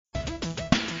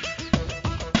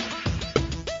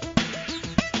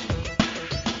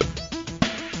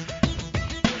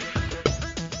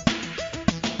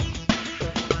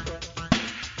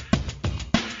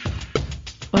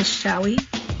shall we?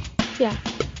 Yeah.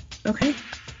 Okay,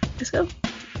 let's go.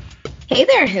 Hey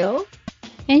there, Hill.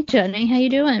 Hey, Jenny, how you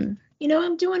doing?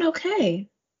 I'm doing okay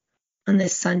on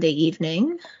this Sunday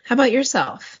evening. How about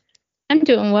yourself? I'm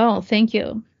doing well, thank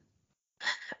you.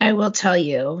 I will tell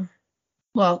you,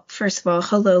 well, first of all,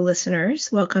 hello,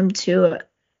 listeners. Welcome to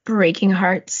Breaking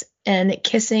Hearts and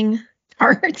Kissing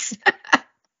Hearts.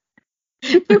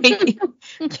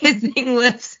 Kissing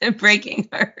lips and breaking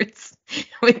hearts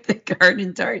with the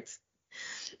garden darts.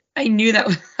 I knew that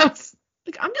was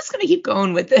like, I'm just going to keep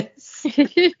going with this.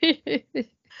 It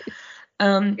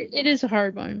is a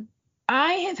hard one.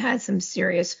 I have had some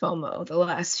serious FOMO the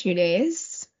last few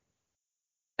days,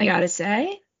 I gotta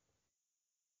say,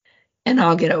 and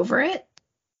I'll get over it.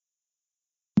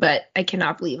 But I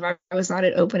cannot believe I was not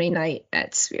at opening night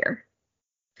at Sphere.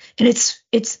 And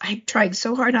I tried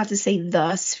so hard not to say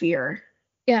the Sphere.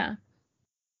 Yeah.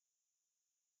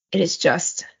 It is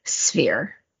just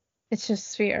Sphere. It's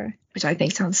just Sphere. Which I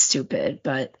think sounds stupid,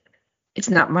 but it's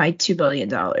not my $2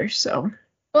 billion, so.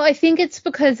 Well, I think it's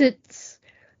because it's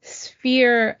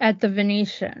Sphere at the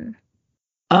Venetian.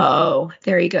 Oh,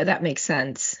 there you go. That makes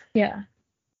sense. Yeah.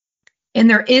 And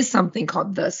there is something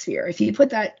called the Sphere. If you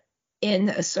put that in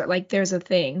a sort, like there's a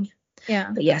thing. Yeah.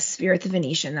 But yes, Sphere at the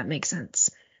Venetian. That makes sense.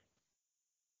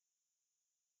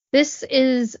 This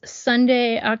is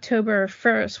Sunday, October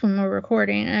 1st when we're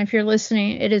recording. And if you're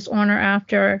listening, it is on or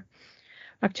after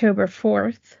October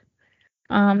 4th.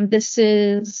 This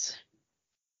is,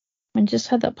 I just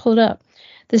had that pulled up.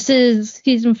 This is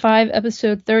season 5,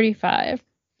 episode 35.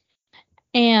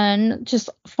 And just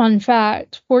fun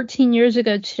fact, 14 years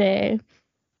ago today,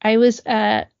 I was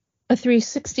at a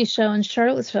 360 show in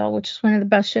Charlottesville, which is one of the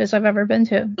best shows I've ever been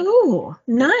to. Ooh,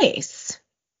 nice.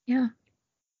 Yeah.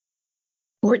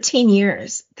 14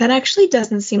 years. That actually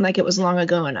doesn't seem like it was long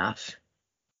ago enough.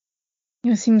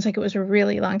 It seems like it was a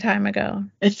really long time ago.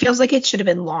 It feels like it should have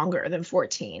been longer than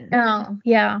 14. Oh,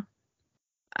 yeah.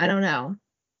 I don't know.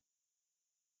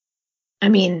 I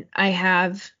mean, I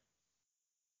have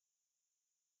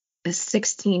a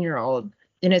 16-year-old,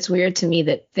 and it's weird to me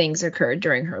that things occurred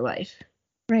during her life.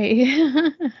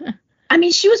 Right. I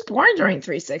mean, she was born during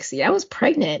 360. I was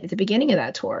pregnant at the beginning of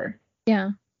that tour.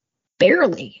 Yeah.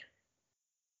 Barely.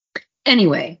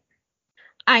 Anyway,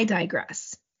 I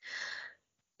digress.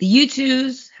 The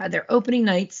U2s had their opening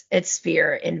nights at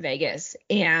Sphere in Vegas,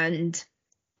 and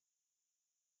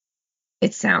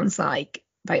it sounds like,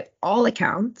 by all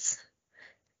accounts,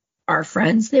 our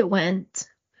friends that went,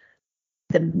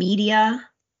 the media,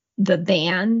 the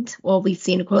band, well, we've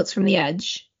seen quotes from The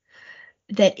Edge,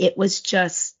 that it was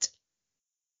just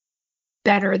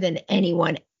better than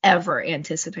anyone ever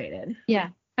anticipated. Yeah,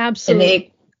 absolutely.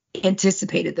 And they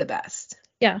anticipated the best.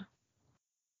 Yeah.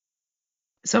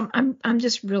 So I'm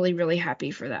just really, really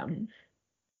happy for them.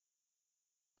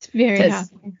 It's very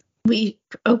happy.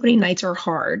 Opening nights are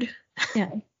hard.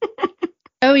 Yeah.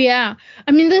 Oh yeah.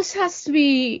 I mean, this has to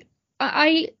be.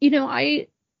 I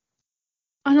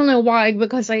don't know why,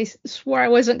 because I swore I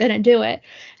wasn't gonna do it,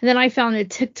 and then I found a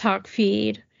TikTok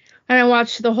feed and I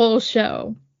watched the whole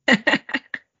show.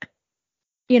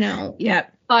 Yeah.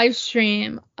 Live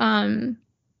stream.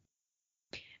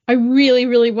 I really,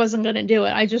 really wasn't going to do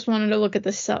it. I just wanted to look at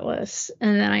the set list,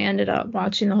 and then I ended up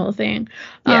watching the whole thing.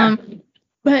 Yeah.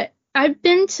 But I've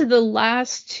been to the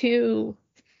last 2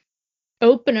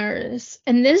 openers,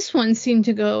 and this one seemed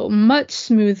to go much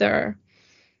smoother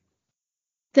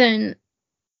than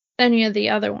any of the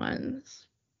other ones.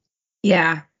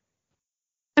 Yeah.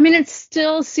 I mean, it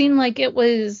still seemed like it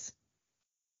was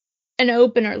an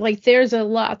opener. Like, there's a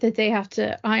lot that they have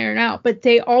to iron out, but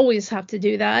they always have to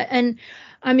do that. And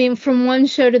I mean, from one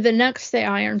show to the next, they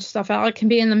iron stuff out. It can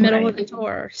be in the middle of the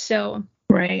tour. So.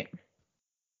 Right.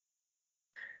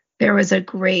 There was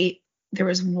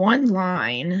one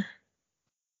line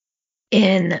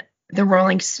in the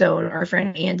Rolling Stone, our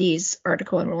friend Andy's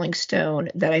article in Rolling Stone,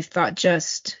 that I thought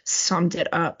just summed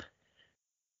it up.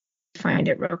 Find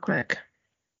it real quick.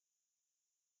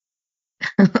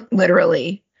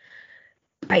 Literally,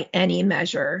 by any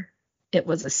measure, it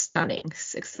was a stunning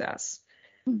success.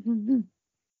 Mm-hmm.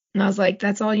 And I was like,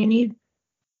 that's all you need.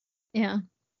 Yeah.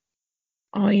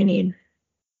 All you need.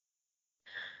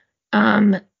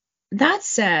 That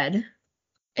said,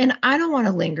 and I don't want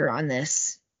to linger on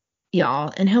this,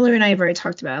 y'all, and Hillary and I have already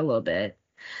talked about it a little bit,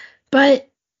 but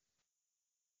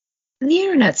the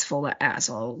internet's full of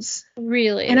assholes.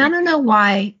 Really? And I don't know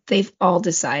why they've all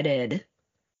decided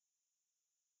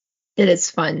that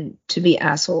it's fun to be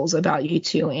assholes about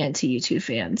U2 and to U2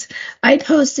 fans. I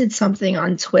posted something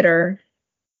on Twitter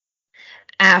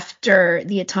after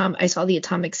I saw the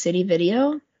Atomic City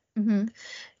video, mm-hmm.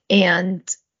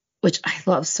 and which I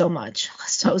love so much,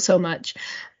 so much.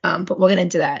 But we'll get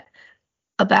into that.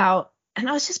 And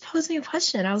I was just posing a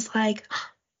question. I was like,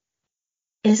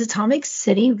 is Atomic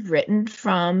City written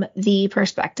from the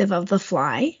perspective of the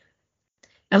fly?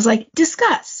 I was like,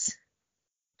 discuss.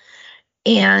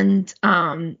 And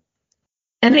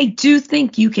I do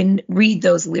think you can read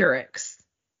those lyrics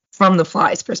from the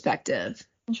fly's perspective.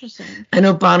 Interesting. I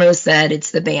know Bono said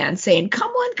it's the band saying,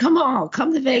 come on, come on,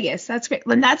 come to Vegas. That's great.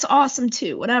 And that's awesome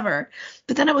too, whatever.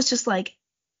 But then I was just like,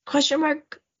 question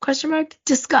mark,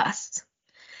 discuss.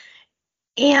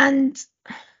 And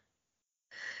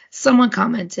someone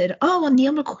commented, oh, well,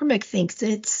 Neil McCormick thinks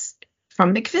it's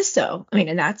from McFisto. I mean,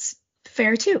 and that's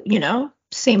fair too,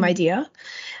 same idea.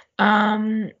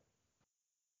 And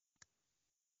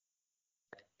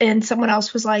someone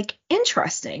else was like,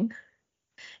 interesting.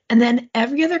 And then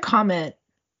every other comment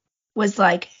was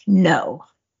like, no.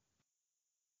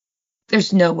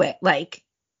 There's no way. Like,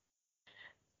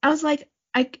 I was like,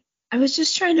 I was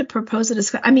just trying to propose a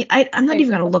discussion. I mean, I'm not even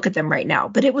going to look at them right now,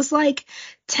 but it was like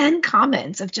 10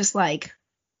 comments of just like,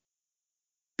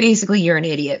 basically, you're an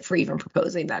idiot for even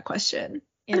proposing that question.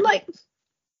 Yeah. I'm like,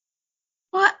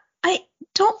 what? I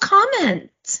don't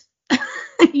comment.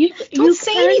 You don't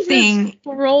say anything.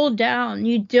 Roll down.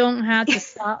 You don't have to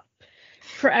stop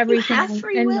for everything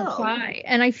and reply.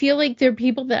 And I feel like there are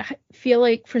people that feel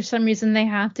like for some reason they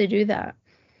have to do that.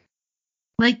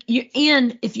 Like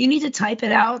and if you need to type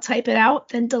it out,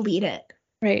 then delete it.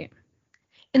 Right.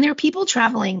 And there are people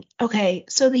traveling. Okay,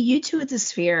 so the U2 at the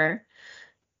Sphere,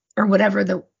 or whatever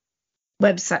the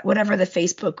website, whatever the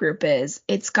Facebook group is,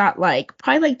 it's got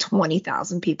probably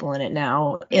 20,000 people in it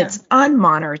now. Yeah. It's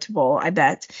unmonitorable, I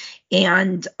bet.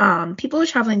 And people are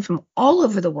traveling from all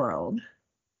over the world.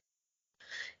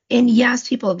 And yes,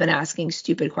 people have been asking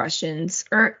stupid questions,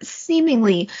 or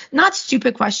seemingly not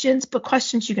stupid questions, but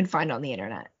questions you can find on the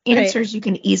internet, answers you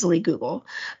can easily Google.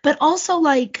 But also,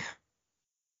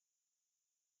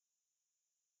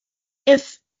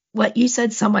 if what you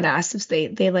said, someone asked if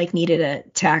they needed a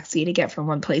taxi to get from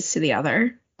one place to the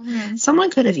other,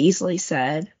 someone could have easily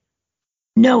said,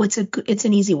 no, it's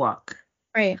an easy walk.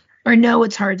 Right. Or no,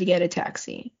 it's hard to get a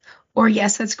taxi. Or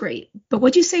yes, that's great. But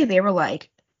what'd you say? They were like,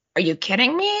 are you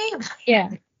kidding me? Yeah.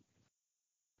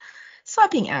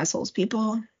 Stop being assholes,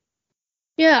 people.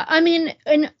 Yeah, I mean,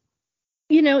 and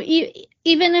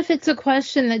even if it's a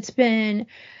question that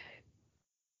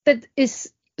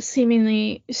is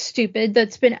seemingly stupid,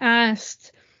 that's been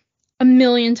asked a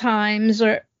million times,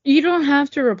 or you don't have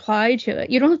to reply to it.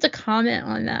 You don't have to comment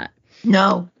on that.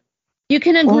 No. You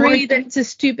can agree that it's a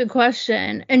stupid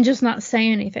question and just not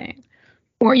say anything.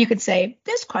 Or you could say,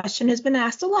 this question has been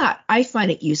asked a lot. I find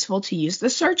it useful to use the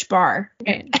search bar.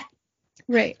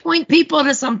 Right. Point people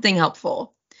to something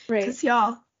helpful. Right. Because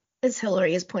y'all, as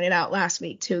Hillary has pointed out last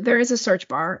week too, there is a search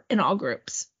bar in all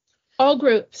groups. All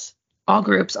groups. All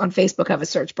groups on Facebook have a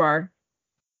search bar.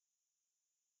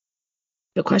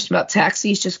 The question about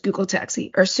taxis, just Google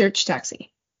taxi or search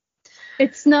taxi.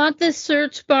 It's not the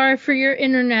search bar for your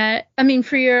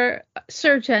for your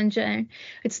search engine.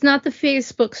 It's not the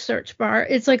Facebook search bar.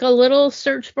 It's like a little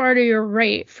search bar to your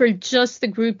right for just the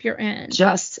group you're in.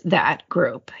 Just that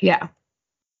group, yeah.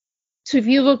 So if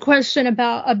you have a question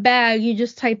about a bag, you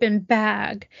just type in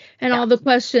bag and all the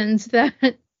questions that,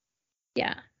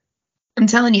 yeah. I'm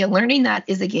telling you, learning that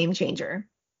is a game changer.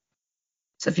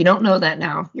 So if you don't know that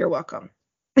now, you're welcome.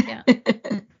 Yeah.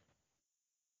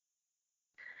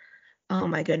 Oh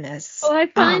my goodness. Well,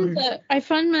 I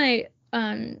find my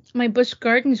my Busch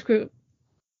Gardens group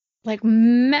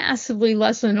massively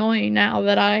less annoying now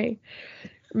that I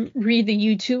read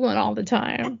the U2 one all the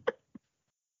time.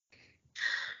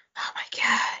 Oh my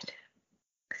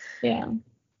God.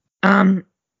 Yeah.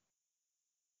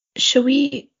 Should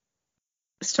we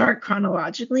start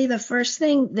chronologically? The first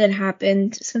thing that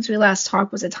happened since we last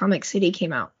talked was Atomic City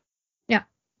came out. Yeah.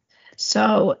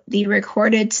 So the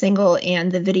recorded single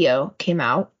and the video came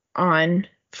out on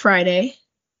Friday,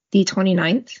 the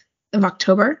 29th of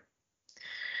October.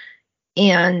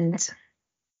 And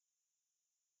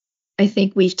I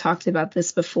think we've talked about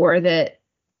this before, that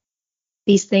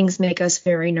these things make us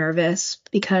very nervous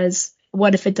because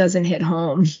what if it doesn't hit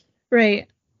home? Right.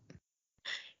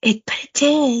 But it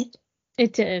did.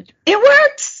 It did. It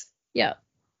works. Yeah.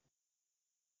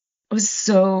 It was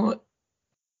so,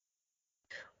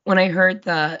 when I heard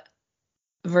the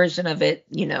version of it,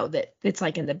 that it's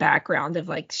in the background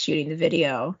of shooting the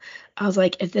video, I was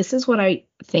like, if this is what I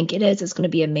think it is, it's going to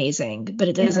be amazing, but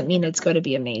it doesn't mean it's going to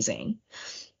be amazing.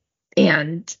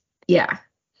 And yeah,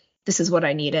 this is what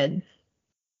I needed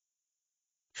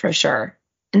for sure.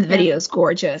 And the video is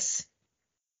gorgeous.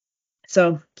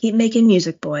 So keep making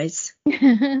music, boys.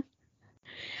 I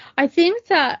think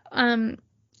that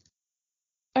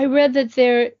I read that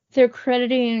they're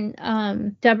crediting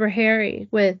Deborah Harry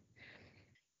with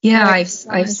Yeah, more I've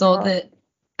as sold well. it.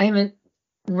 I haven't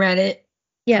read it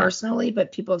Yeah, personally,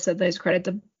 but people have said there's credit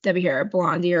to Debbie Harry,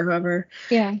 Blondie, or whoever.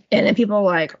 yeah, And then people are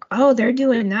like, oh, they're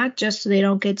doing that just so they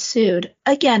don't get sued.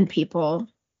 Again, people,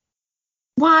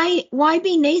 why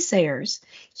be naysayers?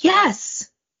 Yes,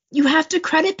 you have to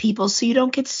credit people so you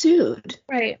don't get sued.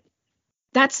 right,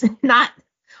 That's not,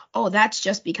 oh, that's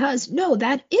just because. No,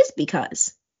 that is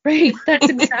because. right. That's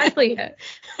exactly it.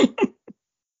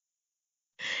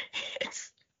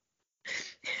 It's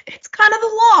it's kind of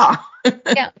the law.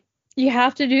 Yeah, you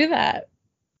have to do that,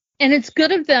 and it's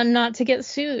good of them not to get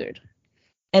sued.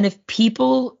 And if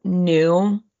people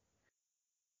knew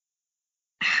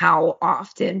how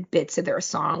often bits of their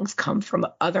songs come from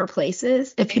other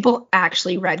places, if people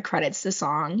actually read credits to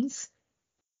songs,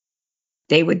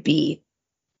 they would be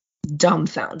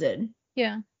dumbfounded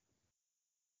Yeah,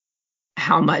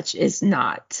 how much is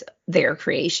not their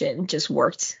creation, just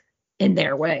worked in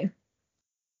their way.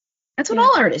 That's what yeah,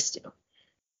 all artists do.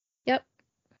 yep.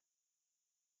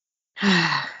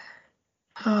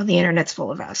 Oh, the internet's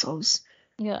full of assholes.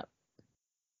 Yeah.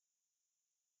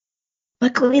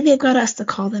 Luckily, they've got us to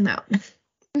call them out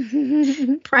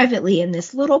privately in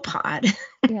this little pod.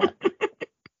 Yeah.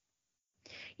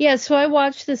 Yeah, so I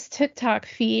watched this TikTok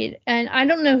feed and I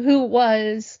don't know who it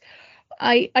was.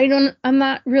 I'm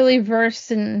not really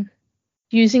versed in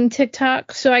using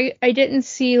TikTok, so I didn't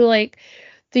see like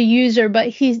the user, but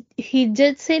he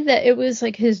did say that it was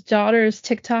like his daughter's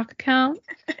TikTok account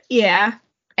Yeah.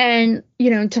 and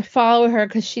to follow her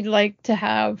because she'd like to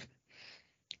have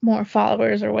more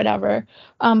followers or whatever.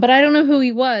 But I don't know who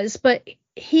he was, but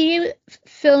he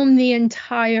filmed the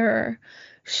entire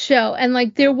show and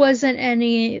like there wasn't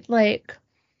any like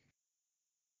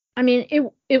I mean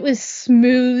it was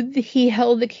smooth. He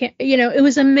held the it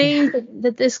was amazing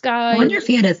that this I guy wonder if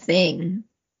he had a thing.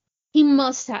 he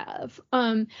must have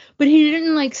but he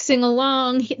didn't like sing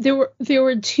along. There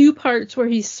were two parts where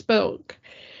he spoke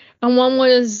and one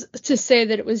was to say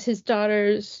that it was his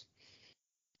daughter's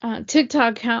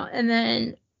TikTok account and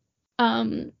then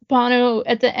Bono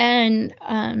at the end,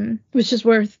 which is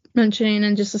worth mentioning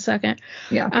in just a second.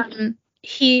 Yeah.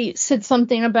 He said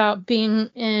something about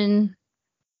being in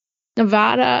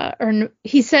Nevada, or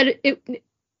he said it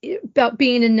about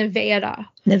being in Nevada.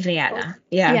 Nevada.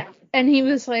 Yeah. Yeah, and he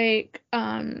was like,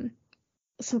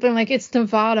 something like it's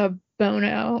Nevada,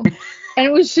 Bono, and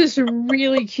it was just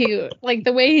really cute. Like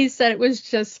the way he said it was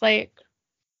just like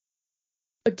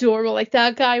adorable. Like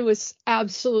that guy was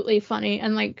absolutely funny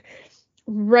and like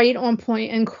right on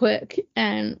point and quick,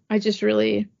 and I just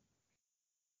really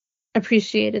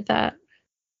appreciated that.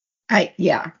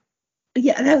 Yeah.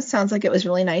 Yeah, that sounds like it was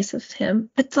really nice of him.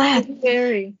 But that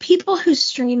Very. people who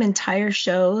stream entire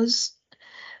shows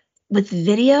with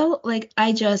video, like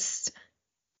I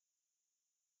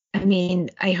mean,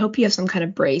 I hope you have some kind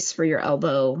of brace for your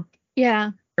elbow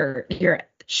Yeah. or your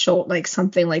shoulder, like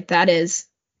something like that is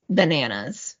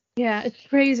bananas. Yeah, it's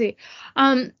crazy.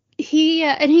 He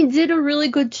did a really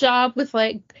good job with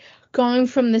like going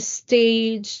from the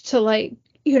stage to like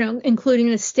including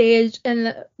the stage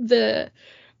and the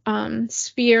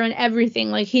sphere and everything.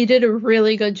 Like he did a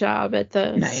really good job at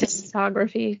the Nice.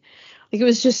 cinematography. Like it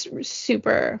was just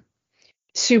super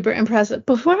super impressive.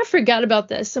 Before I forget about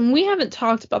this, and we haven't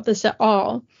talked about this at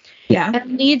all, Yeah. I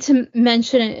need to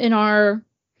mention it in our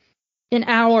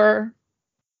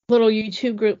little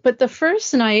YouTube group. But the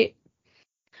first night,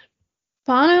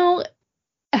 Bono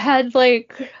had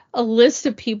like a list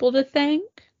of people to thank.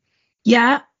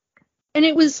 Yeah. And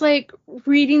it was like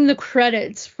reading the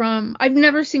credits from I've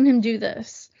never seen him do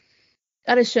this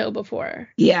at a show before.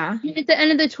 Yeah. At the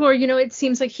end of the tour, it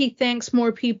seems like he thanks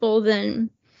more people than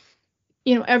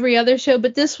every other show,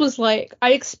 but this was like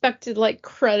I expected like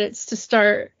credits to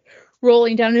start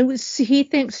rolling down. He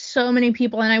thanked so many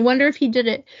people, and I wonder if he did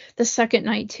it the second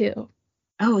night too.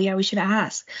 Oh, yeah, we should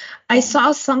ask. I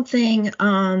saw something,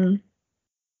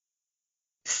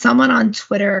 someone on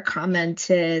Twitter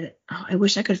commented, oh, I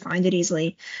wish I could find it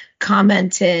easily,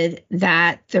 commented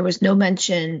that there was no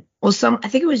mention. Well, I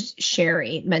think it was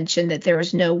Sherry mentioned that there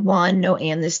was no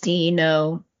amnesty,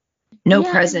 no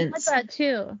presents I read that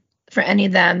too. for any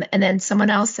of them. And then someone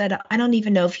else said, I don't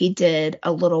even know if he did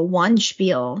a little one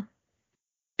spiel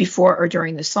before or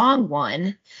during the song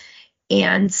one.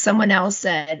 And someone else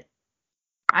said,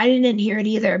 I didn't hear it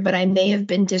either, but I may have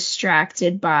been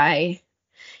distracted by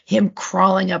him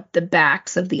crawling up the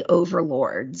backs of the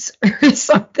overlords or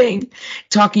something,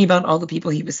 talking about all the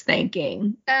people he was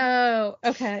thanking. Oh,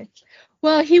 okay.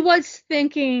 Well, he was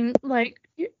thinking like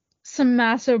some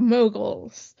massive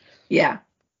moguls. Yeah.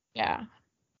 Yeah.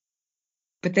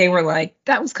 But they were like,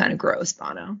 that was kind of gross,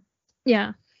 Bono.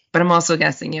 Yeah. But I'm also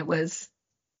guessing it was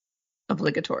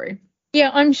obligatory. Yeah,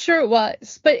 I'm sure it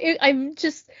was. But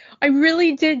I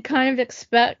really did kind of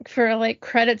expect for like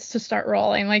credits to start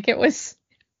rolling. Like it was,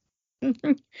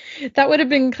 that would have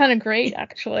been kind of great,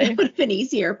 actually. It would have been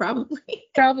easier, probably.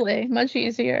 Probably much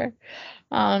easier.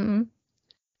 Um,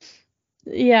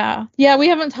 yeah. Yeah, we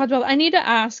haven't talked about, I need to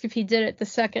ask if he did it the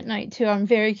second night too. I'm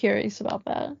very curious about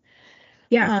that.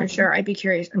 Yeah, for sure. I'd be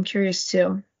curious. I'm curious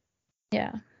too.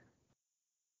 Yeah.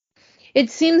 It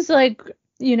seems like,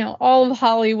 all of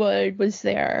Hollywood was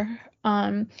there,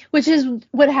 which is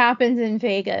what happens in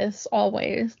Vegas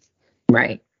always.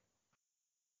 Right.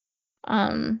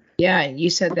 Um, Yeah,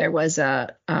 you said there was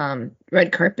a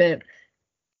red carpet.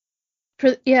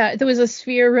 there was a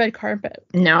sphere red carpet.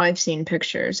 Now I've seen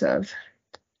pictures of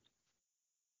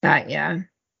that, yeah.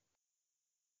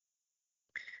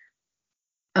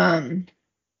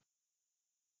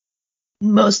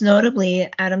 Most notably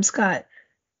Adam Scott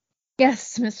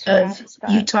Yes, Mr. of Adam Scott.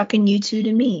 You Talking U2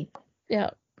 to Me. Yeah.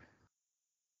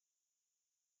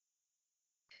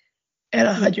 And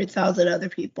 100,000 other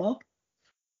people.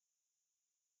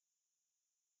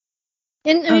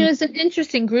 And I mean, it's an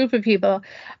interesting group of people.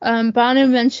 Bono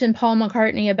mentioned Paul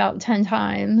McCartney about 10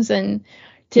 times and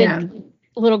did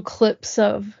little clips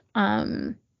of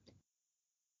a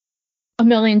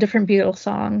million different Beatles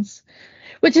songs,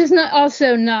 which is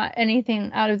not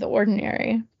anything out of the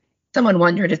ordinary. Someone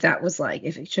wondered if that was like,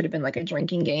 if it should have been like a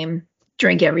drinking game.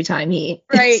 Drink every time he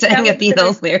Right, sang a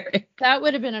Beatles lyric. That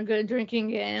would have been a good drinking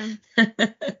game.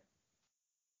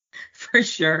 For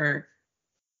sure.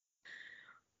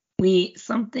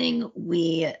 Something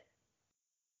we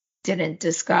didn't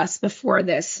discuss before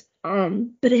this,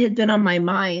 but it had been on my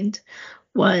mind,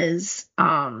 was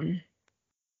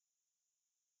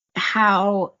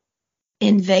how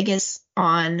in Vegas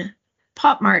on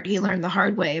Pop Mart he learned the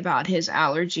hard way about his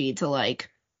allergy to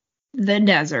like the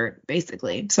desert,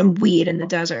 basically some weed in the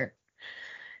desert,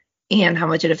 and how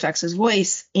much it affects his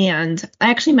voice. And I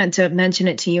actually meant to mention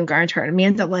it to you, Garter, and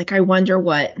Amanda, like, I wonder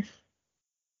what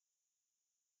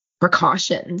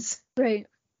precautions Right.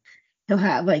 he'll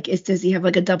have. Like, does he have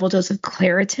like a double dose of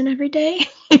Claritin every day?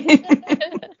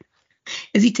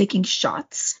 Is he taking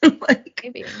shots? Like,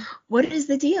 maybe. What is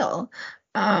the deal?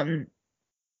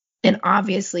 And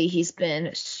obviously he's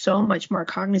been so much more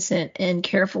cognizant and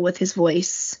careful with his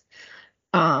voice.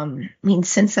 I mean,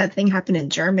 since that thing happened in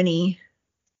Germany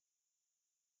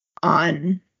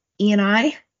on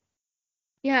E&I.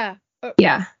 Yeah.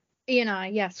 Yeah. E&I,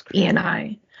 yes.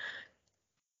 E&I.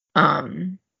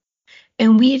 And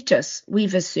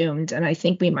we've assumed, and I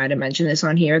think we might have mentioned this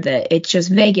on here, that it's just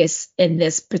Vegas in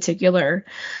this particular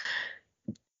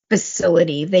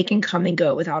facility. They can come and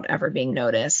go without ever being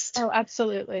noticed. Oh,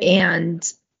 absolutely. And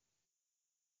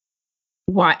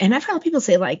why? And I've heard people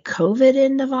say like COVID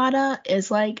in Nevada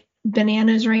is like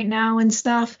bananas right now and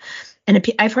stuff. And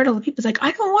I've heard a lot of people like,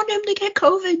 I don't want him to get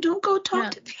COVID. Don't go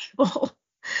talk to people.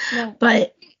 No.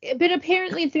 But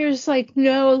apparently there's like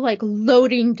no like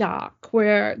loading dock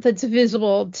that's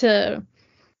visible to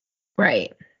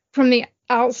right from the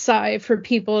outside for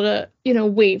people to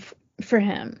wait for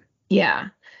him. Yeah.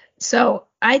 So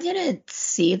I didn't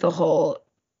see the whole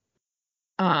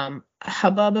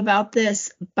hubbub about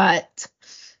this, but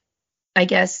I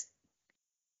guess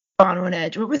Bono and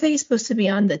Edge, what were they supposed to be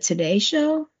on, the Today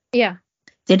Show? Yeah.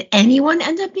 Did anyone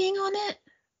end up being on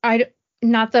it?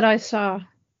 Not that I saw.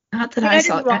 Not that I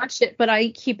saw. I didn't watch it, but I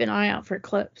keep an eye out for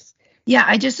clips. Yeah,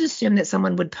 I just assumed that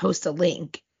someone would post a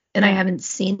link, and I haven't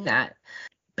seen that.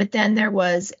 But then there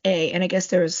was and I guess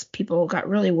there was people got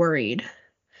really worried,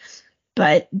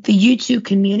 but the YouTube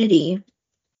community,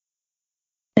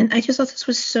 and I just thought this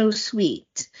was so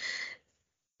sweet.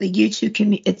 It's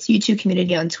YouTube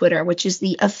community on Twitter, which is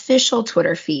the official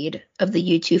Twitter feed of the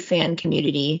YouTube fan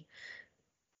community,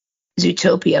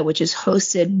 Zootopia, which is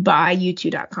hosted by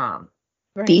YouTube.com.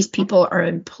 Right. These people are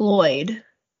employed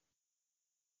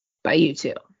by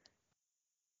YouTube.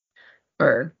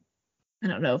 Or I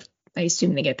don't know, I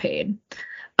assume they get paid.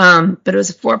 But it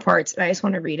was 4 parts, and I just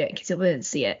want to read it in case people didn't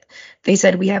see it. They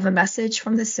said, "We have a message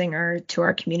from the singer to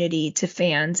our community, to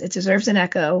fans. It deserves an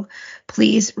echo.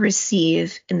 Please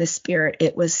receive in the spirit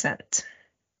it was sent.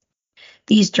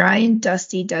 These dry and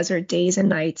dusty desert days and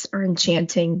nights are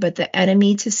enchanting, but the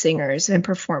enemy to singers and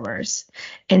performers,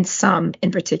 and some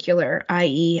in particular,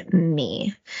 i.e.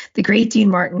 me. The great Dean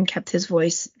Martin kept his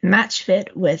voice match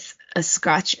fit with a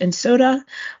scotch and soda,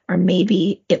 or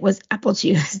maybe it was apple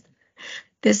juice.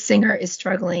 This singer is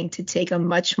struggling to take a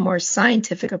much more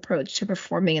scientific approach to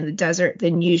performing in the desert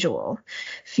than usual.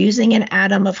 Fusing an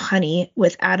atom of honey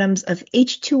with atoms of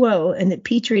H2O in the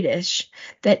petri dish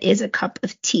that is a cup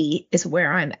of tea is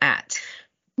where I'm at.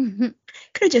 Could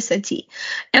have just said tea.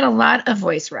 And a lot of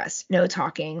voice rest, no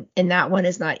talking. And that one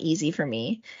is not easy for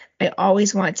me. I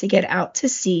always want to get out to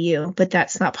see you, but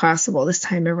that's not possible this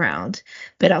time around.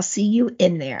 But I'll see you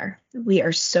in there. We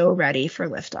are so ready for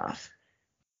liftoff.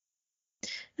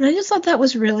 And I just thought that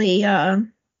was really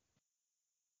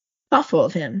thoughtful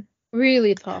of him.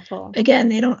 Really thoughtful. Again,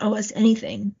 they don't owe us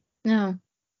anything. No.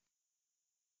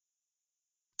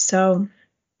 So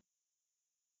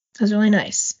it was really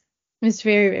nice. It's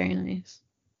very, very nice.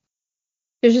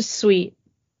 They're just sweet.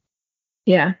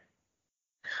 Yeah.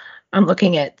 I'm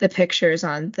looking at the pictures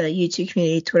on the YouTube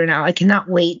community Twitter now. I cannot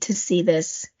wait to see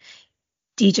this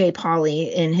DJ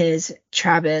Pauly in his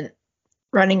Trabant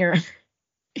running around.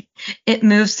 It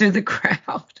moves through the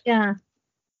crowd. Yeah.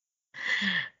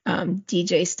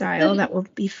 DJ style. That will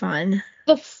be fun.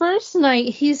 The first night,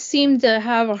 he seemed to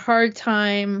have a hard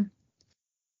time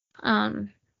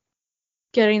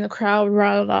getting the crowd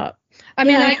riled up. I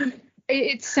mean,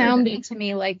 it sounded to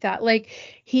me like that. Like,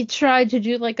 he tried to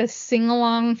do, like, a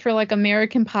sing-along for, like,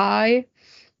 American Pie,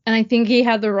 and I think he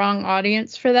had the wrong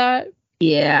audience for that.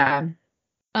 Yeah.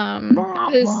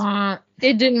 It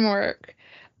didn't work.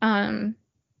 And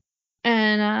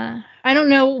I don't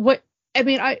know what... I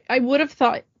mean, I would have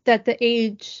thought that the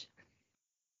age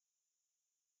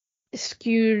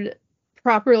skewed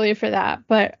properly for that,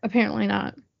 but apparently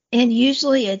not. And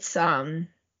usually it's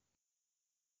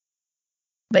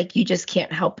like you just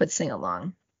can't help but sing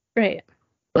along. Right.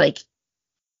 Like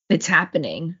it's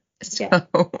happening. So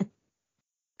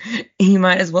you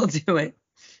might as well do it.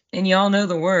 And you all know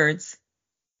the words.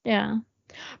 Yeah.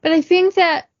 But I think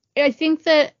that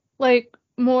like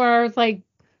more like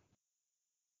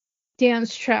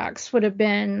dance tracks would have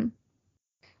been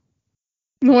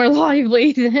more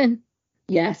lively than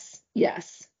yes,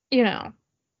 you know,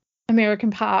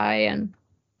 American Pie. And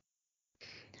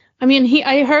I mean,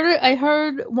 I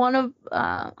heard one of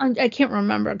I can't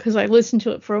remember because I listened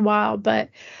to it for a while, but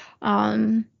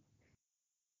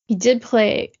he did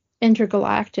play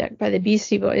Intergalactic by the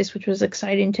Beastie Boys, which was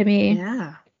exciting to me.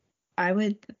 Yeah, I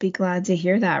would be glad to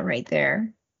hear that right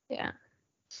there. Yeah.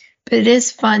 But it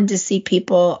is fun to see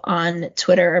people on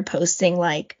Twitter posting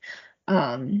like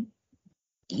UV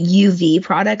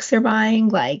products they're buying,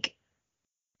 like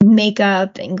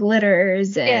makeup and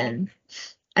glitters, and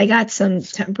I got some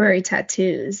temporary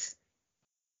tattoos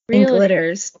and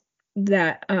glitters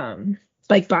that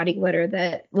like body glitter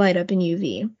that light up in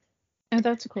UV. Oh,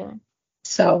 that's cool.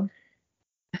 So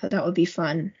I thought that would be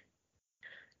fun.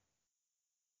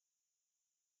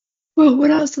 Well,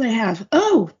 what else do I have?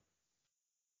 Oh,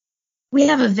 we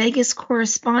have a Vegas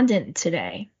correspondent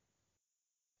today.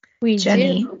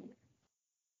 Jenny. Do.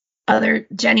 Other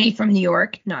Jenny from New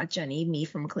York, not Jenny, me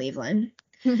from Cleveland.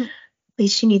 At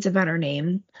least she needs a better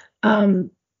name.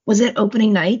 Was it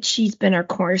opening night? She's been our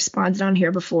correspondent on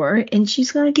here before, and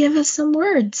she's going to give us some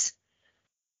words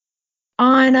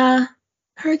on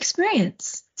her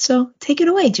experience. So take it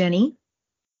away, Jenny.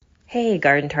 Hey,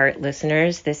 Garden Tart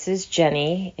listeners. This is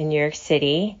Jenny in New York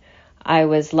City. I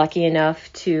was lucky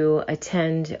enough to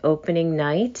attend opening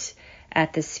night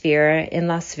at the Sphere in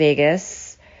Las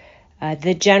Vegas.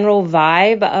 The general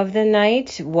vibe of the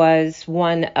night was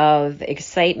one of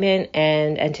excitement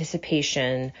and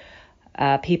anticipation.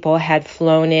 People had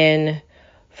flown in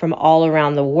from all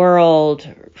around the world,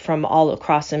 from all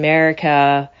across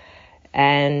America,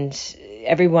 and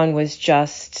everyone was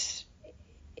just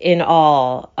in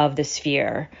awe of the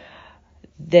Sphere.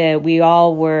 We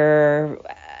all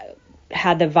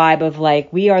had the vibe of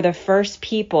like, we are the first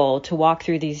people to walk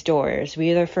through these doors.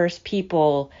 We are the first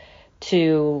people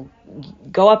to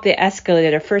go up the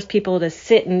escalator, the first people to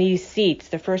sit in these seats,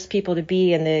 the first people to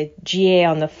be in the GA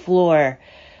on the floor.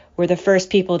 We're the first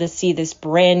people to see this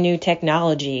brand new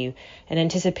technology, an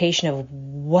anticipation of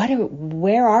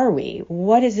where are we?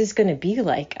 What is this going to be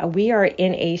like? We are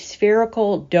in a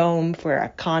spherical dome for a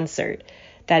concert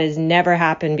that has never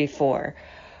happened before.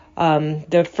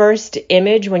 The first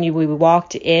image when we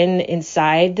walked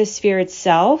inside the Sphere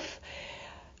itself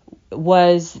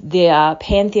was the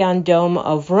Pantheon Dome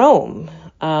of Rome.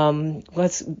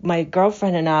 My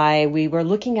girlfriend and I, we were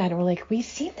looking at it, and we're like, we've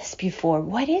seen this before.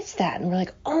 What is that? And we're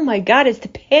like, oh my God, it's the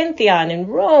Pantheon in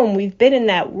Rome. We've been in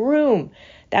that room.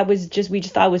 We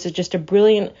just thought it was just a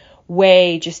brilliant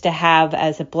way just to have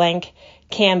as a blank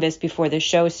canvas before the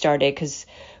show started, because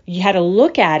you had to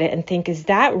look at it and think, is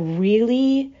that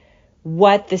really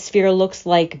what the sphere looks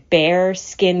like, bare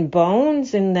skin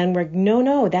bones, and then we're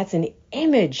no, that's an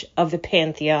image of the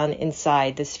pantheon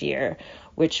inside the sphere,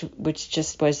 which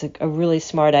just was a really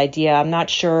smart idea. I'm not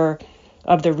sure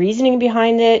of the reasoning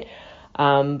behind it,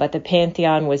 but the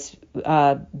pantheon was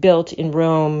built in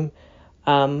Rome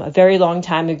a very long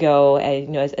time ago,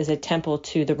 as a temple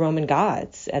to the Roman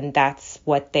gods, and that's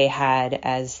what they had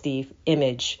as the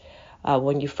image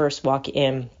when you first walk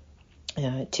in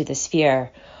to the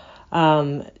sphere.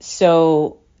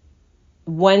 So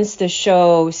once the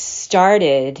show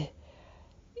started,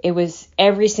 it was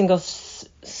every single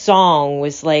song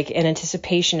was like an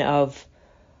anticipation of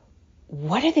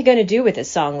what are they going to do with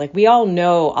this song? Like, we all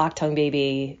know Achtung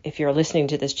Baby. If you're listening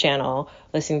to this channel,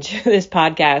 listening to this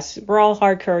podcast, we're all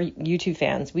hardcore YouTube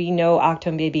fans. We know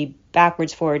Achtung Baby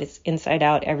backwards, forwards, inside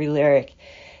out, every lyric.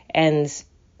 And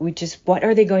what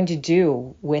are they going to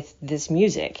do with this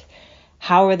music?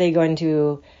 How are they going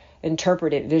to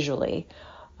interpret it visually?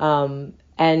 And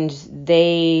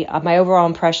my overall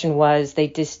impression was they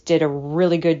just did a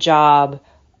really good job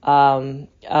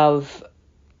of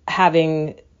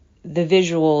having the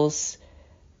visuals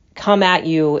come at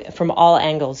you from all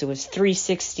angles. It was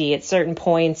 360 at certain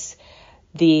points.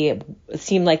 It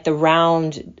seemed like the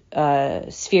round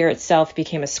sphere itself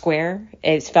became a square.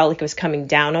 It felt like it was coming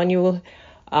down on you.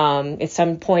 At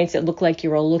some points, it looked like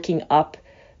you were looking up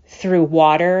through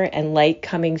water and light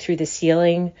coming through the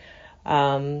ceiling.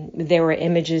 There were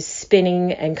images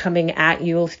spinning and coming at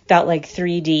you. It felt like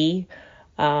 3D.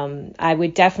 I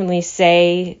would definitely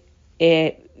say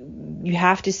you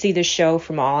have to see the show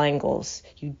from all angles.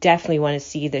 You definitely want to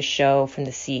see the show from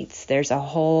the seats. There's a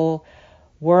whole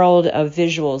world of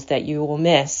visuals that you will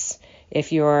miss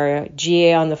if you're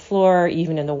GA on the floor,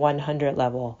 even in the 100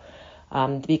 level,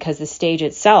 because the stage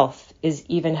itself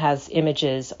even has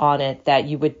images on it that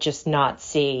you would just not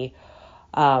see.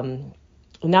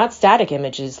 Not static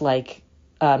images, like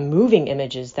moving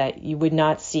images that you would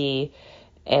not see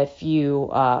if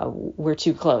you were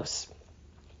too close.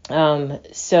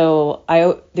 So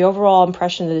the overall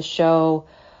impression of the show,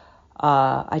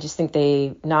 I just think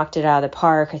they knocked it out of the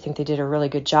park. I think they did a really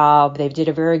good job. They did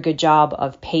a very good job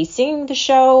of pacing the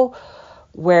show,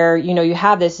 where, you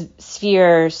have this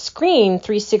sphere screen,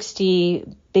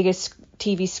 360, biggest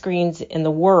TV screens in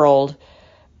the world,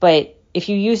 but if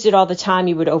you used it all the time,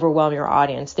 you would overwhelm your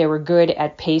audience. They were good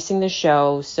at pacing the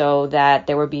show so that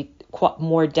there would be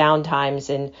more downtimes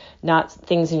and not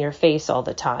things in your face all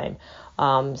the time.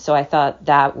 So I thought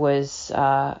that was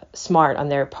smart on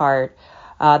their part.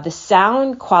 The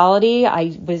sound quality,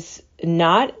 I was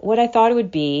not what I thought it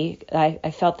would be.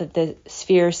 I felt that the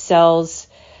sphere sells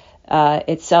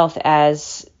itself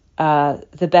as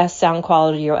the best sound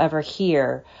quality you'll ever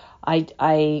hear.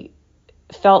 I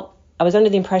was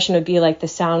under the impression it would be like the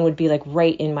sound would be like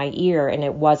right in my ear, and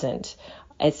it wasn't.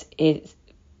 It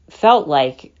felt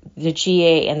like the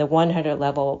GA and the 100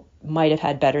 level might have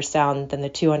had better sound than the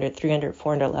 200, 300,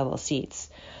 400 level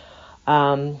seats.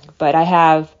 But I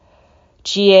have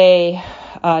GA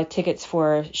tickets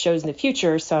for shows in the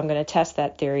future, so I'm going to test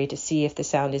that theory to see if the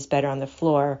sound is better on the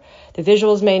floor. The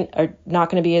visuals are not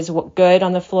going to be as good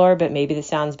on the floor, but maybe the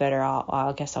sound's better.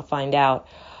 I guess I'll find out.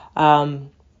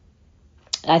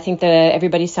 I think that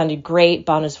everybody sounded great.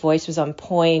 Bono's voice was on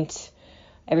point.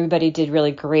 Everybody did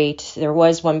really great. There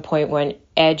was one point when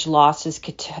Edge lost his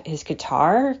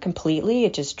guitar completely.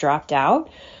 It just dropped out.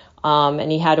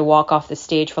 And he had to walk off the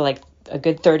stage for like a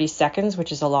good 30 seconds,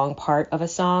 which is a long part of a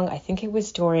song. I think it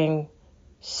was during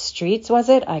Streets, was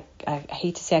it? I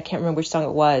hate to say, I can't remember which song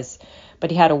it was,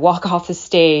 but he had to walk off the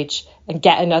stage and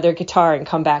get another guitar and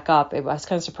come back up. I was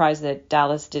kind of surprised that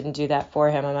Dallas didn't do that for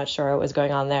him. I'm not sure what was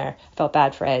going on there. I felt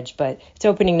bad for Edge, but it's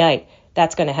opening night.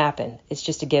 That's going to happen. It's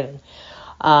just a given.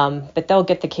 But they'll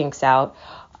get the kinks out.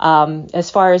 As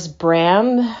far as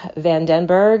Bram van den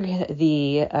Berg,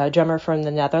 the drummer from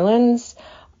the Netherlands,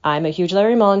 I'm a huge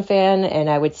Larry Mullen fan, and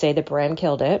I would say that Bram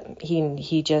killed it.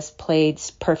 He just played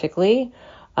perfectly.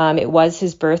 It was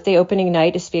his birthday opening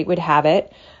night, as fate would have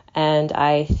it, and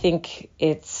I think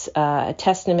it's a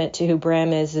testament to who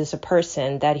Bram is as a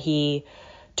person that he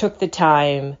took the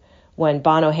time when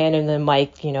Bono handed him the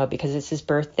mic, because it's his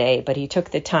birthday, but he took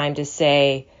the time to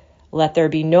say, "Let there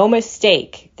be no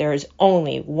mistake, there is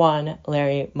only one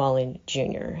Larry Mullen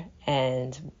Jr."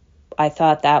 And I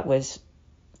thought that was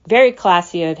very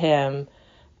classy of him,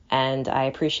 and I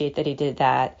appreciate that he did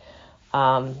that.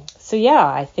 So yeah,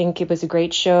 I think it was a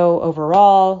great show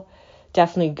overall.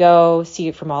 Definitely go see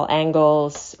it from all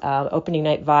angles. Opening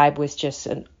night vibe was just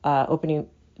an opening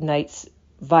night's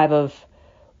vibe of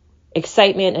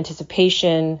excitement,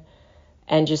 anticipation,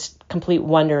 and just complete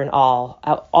wonder and awe.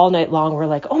 All night long, we're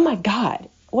like, oh my God,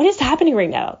 what is happening right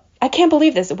now? I can't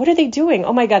believe this. What are they doing?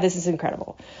 Oh my God, this is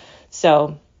incredible.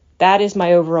 So that is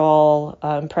my overall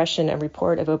impression and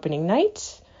report of opening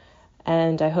night.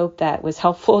 And I hope that was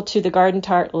helpful to the Garden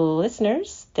Tart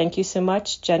listeners. Thank you so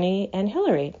much, Jenny and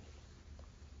Hillary.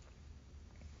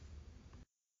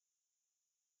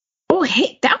 Oh,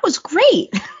 hey, that was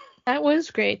great. That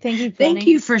was great. Thank you, Jenny. Thank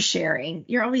you for sharing.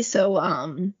 You're always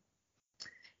so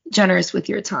generous with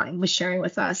your time, with sharing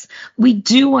with us. We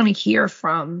do want to hear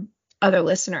from other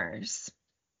listeners.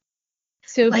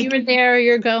 So if you were there or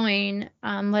you're going,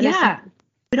 let us know.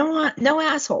 We don't want no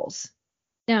assholes.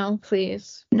 No,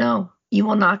 please. No, you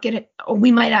will not get it. Or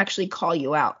we might actually call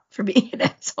you out for being an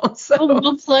asshole. So. Oh,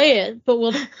 we'll play it, but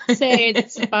we'll say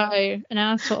it's by an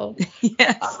asshole.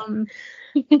 Yes.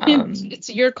 It's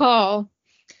your call.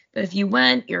 But if you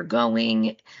went, you're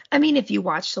going. I mean, if you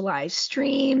watched the live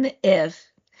stream, if,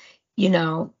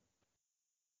 I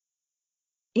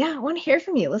want to hear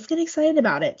from you. Let's get excited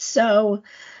about it. So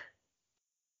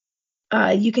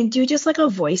you can do just like a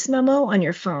voice memo on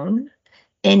your phone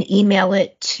and email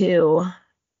it to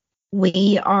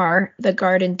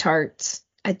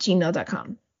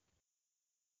wearethegardentarts@gmail.com.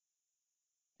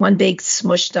 One big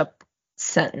smushed up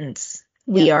sentence.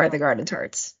 We are the Garden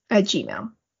Tarts at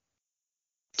Gmail.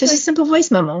 Just a simple voice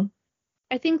memo.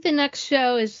 I think the next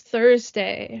show is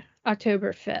Thursday,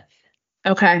 October 5th.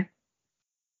 Okay.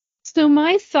 So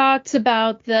my thoughts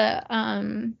about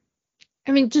the,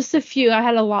 just a few. I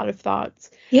had a lot of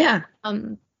thoughts. Yeah.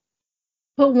 But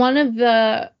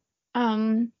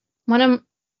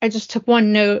I just took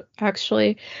one note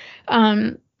actually.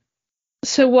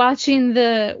 So watching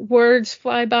the words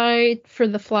fly by for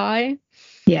the fly.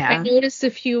 Yeah. I noticed a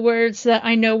few words that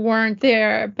I know weren't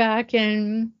there back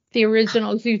in the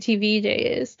original Zoo TV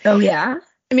days. Oh, yeah?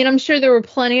 I mean, I'm sure there were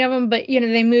plenty of them, but,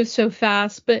 they move so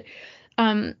fast. But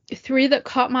 3 that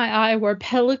caught my eye were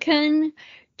pelican,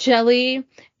 jelly,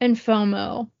 and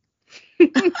FOMO.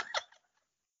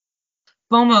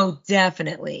 FOMO,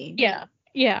 definitely. Yeah.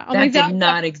 That did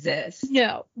not exist.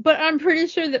 No, but I'm pretty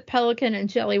sure that pelican and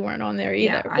jelly weren't on there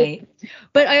either. Yeah,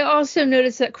 but I also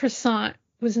noticed that croissant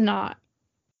was not.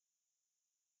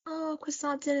 Oh,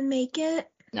 croissant didn't make it?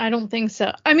 I don't think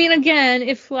so. I mean, again,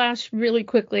 it flashed really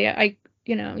quickly.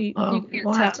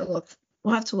 We'll have to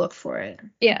look for it.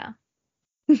 Yeah.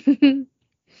 The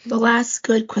last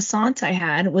good croissant I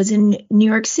had was in New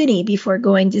York City before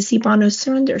going to see Bono's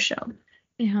Surrender show.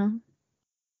 Yeah.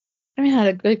 I haven't had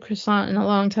a good croissant in a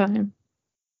long time.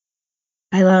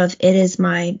 It is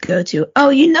my go-to. Oh,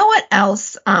 you know what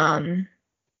else? Our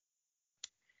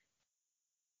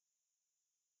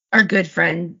good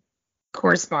friend,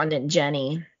 Correspondent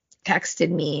Jenny, texted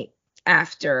me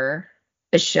after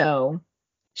the show.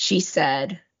 She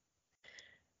said,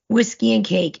 whiskey and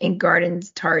cake and garden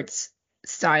tarts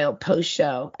style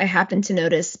post-show. I happened to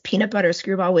notice peanut butter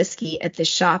screwball whiskey at the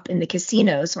shop in the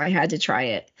casino, so I had to try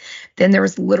it. Then there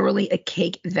was literally a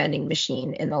cake vending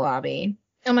machine in the lobby.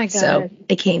 Oh my God. So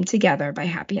it came together by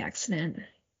happy accident.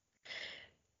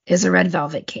 It's a red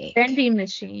velvet cake. Vending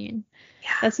machine.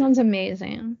 Yeah. That sounds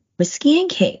amazing. Whiskey and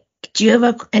cake. Do you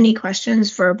have any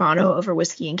questions for Bono over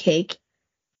whiskey and cake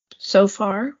so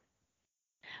far?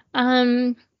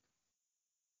 I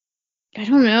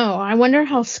don't know. I wonder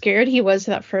how scared he was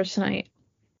that first night.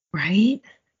 Right?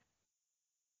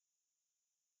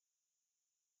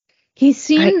 He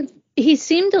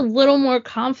seemed a little more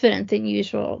confident than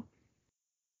usual.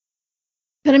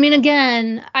 But I mean,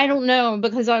 again, I don't know,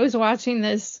 because I was watching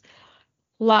this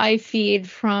live feed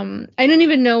from, I don't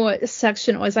even know what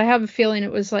section it was. I have a feeling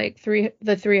it was like the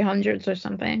 300s or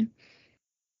something.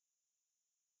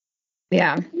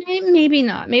 Yeah. Maybe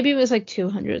not. Maybe it was like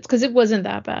 200s, because it wasn't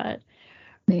that bad.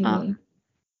 Maybe.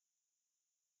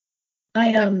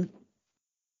 I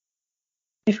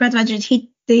forgot to mention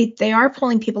they are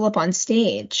pulling people up on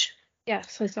stage.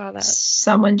 Yes, I saw that.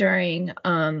 Someone during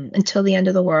Until the End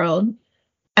of the World.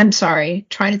 I'm sorry,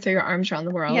 Trying to Throw Your Arms Around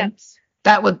the World. Yes.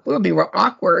 That would be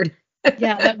awkward.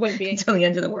 Yeah, that would be. Until the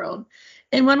End of the World.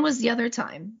 And when was the other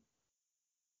time?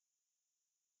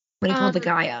 When he pulled the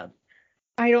guy up.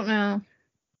 I don't know.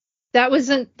 That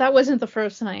wasn't the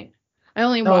first night. I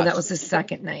only watched. Oh, that was the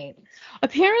second night.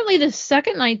 Apparently the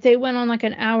second night they went on like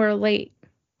an hour late.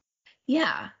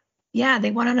 Yeah. Yeah,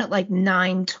 they went on at like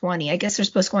 9:20. I guess they're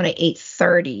supposed to go on at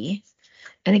 8:30.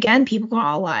 And again, people were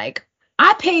all like,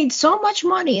 I paid so much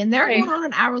money and they're going on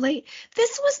an hour late.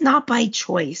 This was not by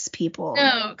choice, people.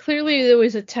 No, clearly there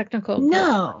was a technical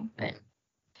problem. No.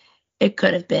 It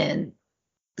could have been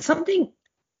something.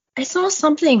 I saw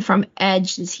something from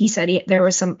Edge. He said there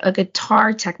was a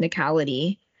guitar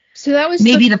technicality So that was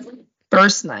maybe the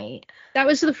first night. That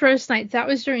was the first night. That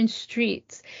was during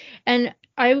Streets. And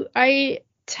I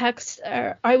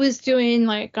was doing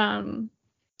like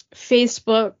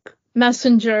Facebook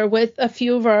Messenger with a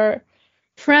few of our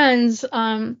friends,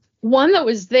 one that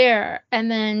was there and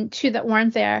then two that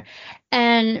weren't there.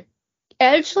 And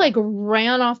Edge like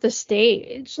ran off the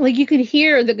stage. Like you could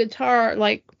hear the guitar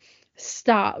like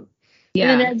stop.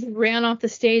 Yeah. And then Edge ran off the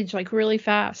stage like really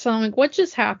fast. So I'm like, what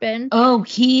just happened? Oh,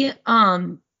 he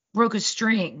broke a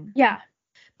string. Yeah.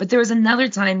 But there was another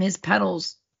time his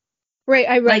pedals. Right,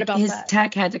 I read like about his that.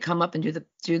 tech had to come up and do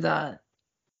the.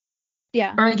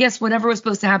 Yeah. Or I guess whatever was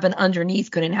supposed to happen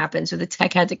underneath couldn't happen, so the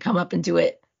tech had to come up and do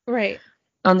it. Right.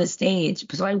 On the stage.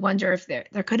 So I wonder if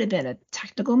there could have been a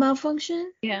technical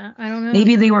malfunction. Yeah, I don't know.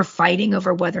 Maybe they were fighting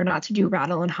over whether or not to do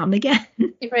Rattle and Hum again.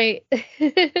 Right.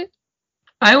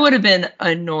 I would have been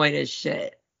annoyed as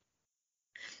shit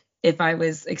if I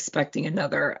was expecting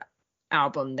another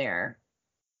album there.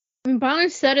 I mean, Bonner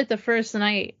said it the first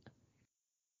night.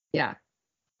 Yeah.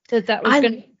 That was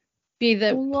going to be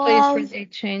the place where they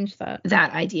changed that.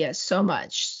 That idea so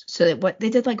much. So that what they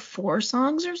did like 4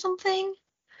 songs or something?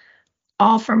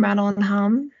 All from Rattle and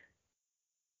Hum.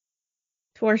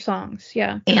 4 songs,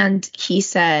 yeah. And he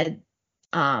said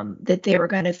that they were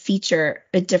going to feature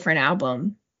a different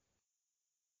album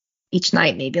each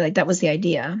night, maybe. Like that was the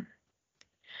idea.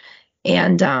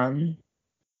 And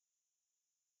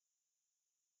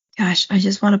gosh, I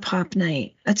just want a pop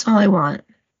night. That's all I want.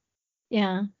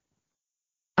 Yeah.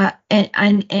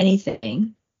 And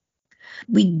anything.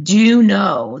 We do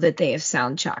know that they have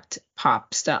sound checked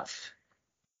pop stuff.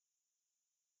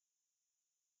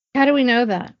 How do we know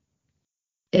that?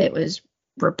 It was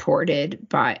reported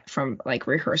from like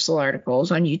rehearsal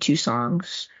articles on U2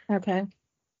 songs. Okay.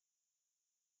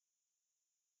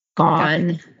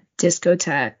 Gone,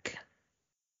 Discotheque.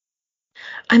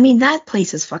 I mean, that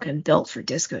place is fucking built for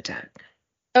discotheque.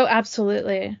 Oh,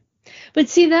 absolutely. But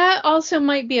see, that also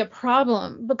might be a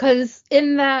problem because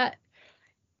in that,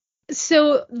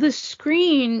 so the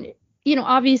screen,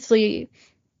 obviously,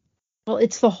 well,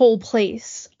 it's the whole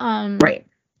place. Right.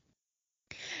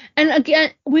 And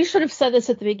again, we should have said this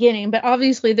at the beginning, but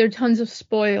obviously there are tons of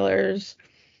spoilers.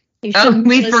 We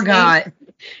forgot.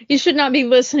 You should not be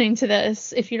listening to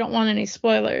this if you don't want any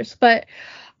spoilers. But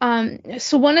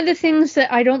so one of the things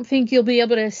that I don't think you'll be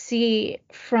able to see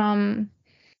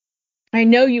I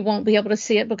know you won't be able to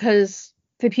see it because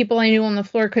the people I knew on the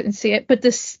floor couldn't see it, but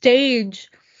the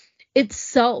stage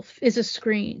itself is a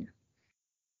screen.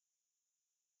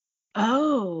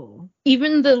 Oh.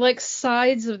 Even the like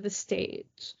sides of the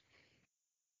stage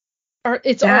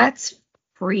that's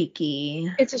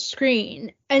freaky. It's a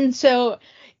screen. And so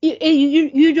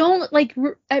you don't like,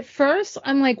 at first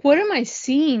I'm like, what am I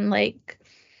seeing? Like,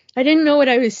 I didn't know what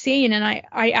I was seeing. And I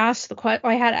had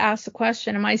to ask the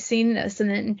question, am I seeing this? And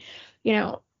then,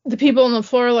 the people on the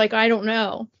floor are like, I don't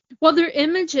know. Well, there are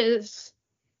images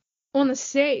on the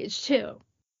stage too.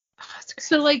 Oh, that's great.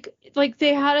 So like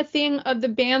they had a thing of the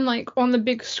band like on the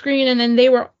big screen, and then they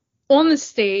were on the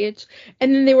stage,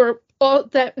 and then they were all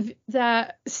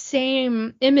that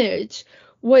same image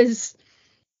was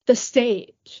the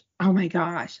stage. Oh my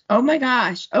gosh.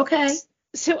 Okay.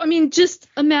 So I mean, just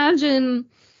imagine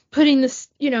putting this,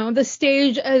 the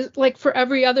stage as like for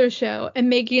every other show and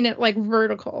making it like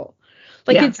vertical.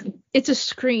 Like it's a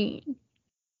screen.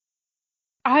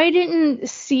 I didn't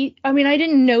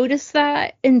notice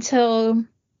that until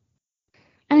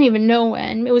I don't even know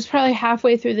when. It was probably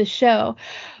halfway through the show.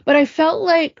 But I felt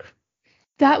like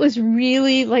that was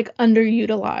really like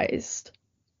underutilized.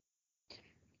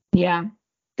 Yeah.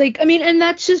 Like, I mean, and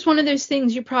that's just one of those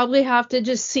things you probably have to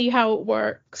just see how it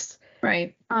works.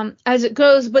 Right. As it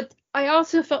goes. But I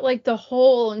also felt like the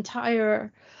whole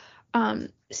entire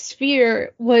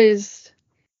sphere was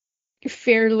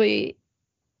fairly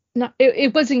not,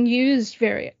 it wasn't used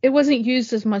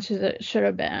as much as it should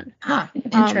have been. Huh.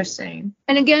 Interesting.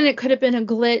 And again, it could have been a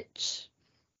glitch.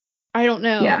 I don't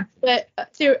know. Yeah. But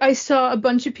I saw a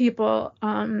bunch of people.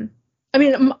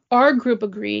 Our group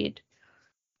agreed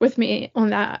with me on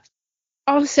that.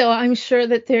 Also, I'm sure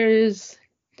that there's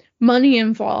money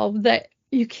involved, that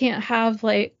you can't have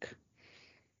like,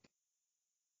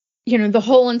 the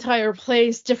whole entire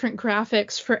place, different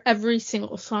graphics for every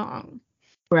single song.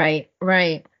 Right.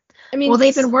 I mean, well,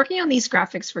 they've been working on these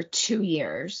graphics for 2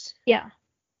 years. Yeah.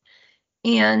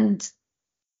 And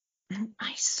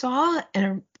I saw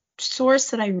a source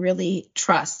that I really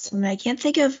trust, and I can't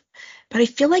think of, but I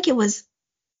feel like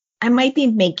I might be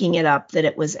making it up, that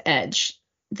it was Edge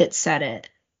that said it.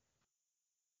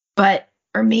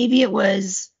 Or maybe it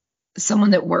was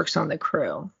someone that works on the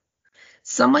crew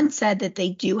Someone said that they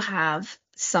do have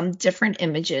some different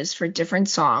images for different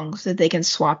songs that they can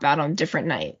swap out on different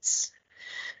nights,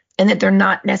 and that they're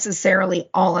not necessarily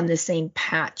all on the same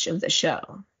patch of the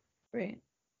show. Right.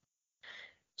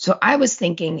 So I was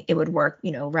thinking it would work,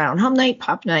 round home night,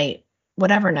 pop night,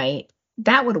 whatever night,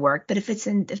 that would work. But if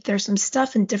there's some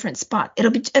stuff in different spots,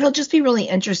 it'll just be really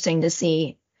interesting to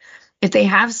see if they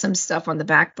have some stuff on the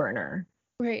back burner.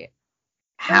 Right.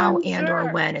 How I'm and or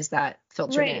sure. when is that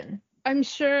filtered Right. in? I'm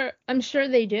sure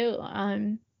they do.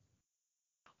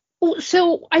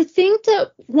 So I think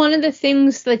that one of the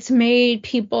things that's made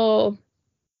people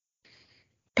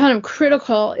kind of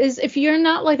critical is if you're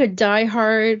not like a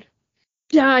diehard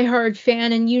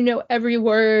fan and you know every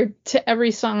word to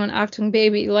every song on Acting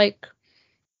Baby like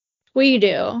we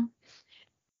do,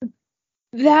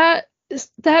 that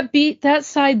side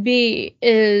B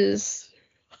is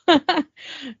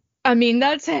I mean,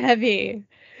 that's heavy.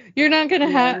 You're not gonna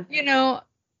have,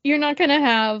 you're not gonna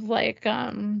have like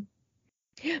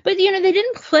but they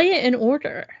didn't play it in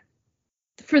order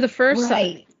for the first side.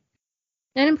 Right.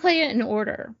 They didn't play it in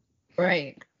order.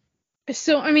 Right.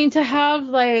 So I mean, to have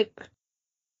like,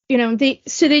 they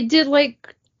did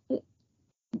like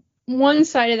one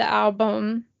side of the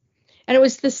album, and it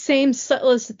was the same set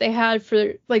list that they had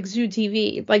for like Zoo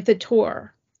TV, like the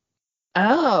tour.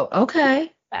 Oh, okay.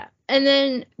 And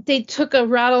then they took a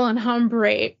rattle and hum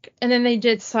break, and then they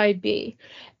did side B,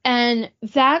 and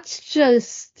that's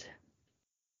just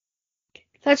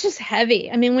heavy.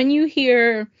 I mean, when you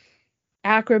hear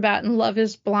Acrobat and Love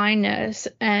Is Blindness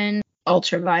and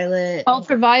Ultraviolet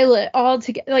all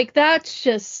together, like that's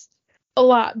just a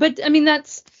lot. But I mean,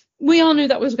 we all knew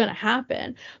that was going to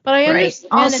happen. But I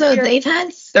understand. Also, they've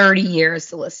had 30 years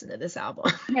to listen to this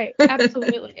album. Right,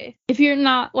 absolutely. If you're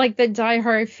not like the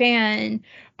diehard fan,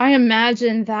 I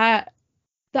imagine that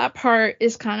part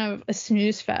is kind of a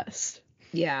snooze fest.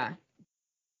 Yeah.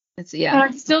 But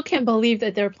I still can't believe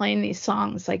that they're playing these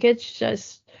songs. Like, it's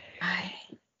just.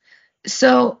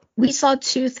 So we saw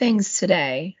two things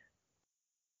today.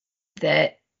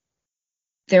 That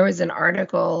there was an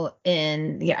article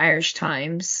in the Irish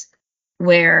Times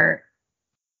where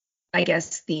I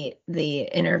guess the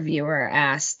interviewer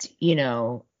asked,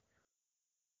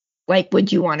 like,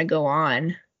 would you want to go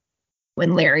on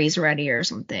when Larry's ready or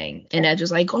something? And Ed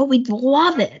was like, oh, we'd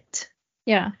love it.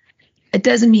 Yeah. It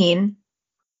doesn't mean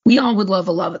we all would love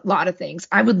a lot of things.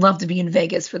 I would love to be in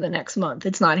Vegas for the next month.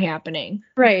 It's not happening.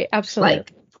 Right. Absolutely.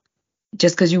 Like,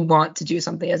 just because you want to do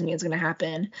something doesn't mean it's going to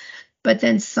happen. But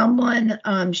then someone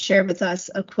shared with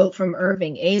us a quote from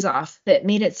Irving Azoff that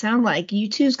made it sound like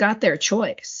U2's got their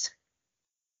choice.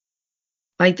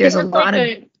 Like there's a lot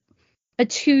of a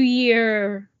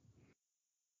 2-year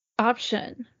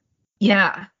option.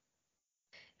 Yeah.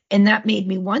 And that made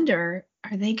me wonder,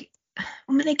 are they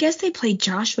I guess they played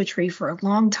Joshua Tree for a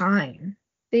long time.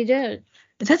 They did.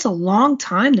 But that's a long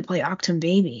time to play Octum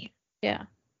Baby. Yeah.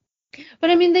 But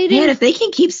I mean, they didn't. Man, if they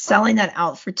can keep selling that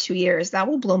out for 2 years, that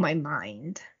will blow my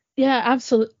mind. Yeah,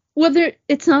 absolutely. Well,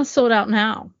 it's not sold out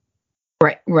now.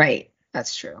 Right.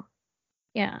 That's true.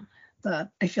 Yeah.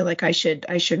 I feel like I should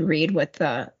read what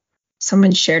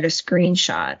someone shared a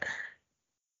screenshot.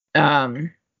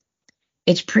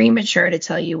 It's premature to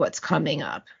tell you what's coming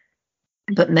up,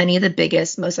 but many of the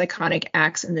biggest, most iconic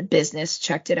acts in the business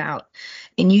checked it out,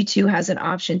 and U2 has an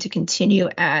option to continue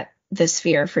at the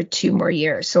Sphere for 2 more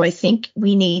years. So I think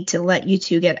we need to let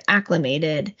U2 get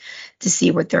acclimated to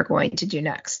see what they're going to do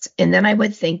next. And then I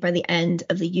would think by the end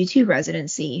of the U2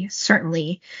 residency,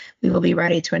 certainly we will be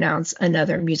ready to announce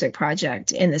another music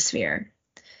project in the Sphere.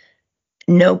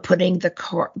 No putting the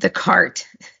cart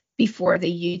before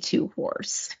the U2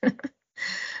 horse.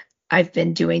 I've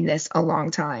been doing this a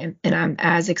long time, and I'm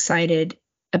as excited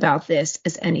about this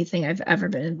as anything I've ever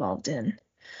been involved in.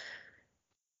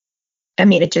 I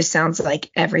mean, it just sounds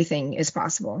like everything is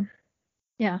possible.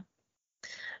 Yeah.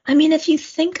 I mean, if you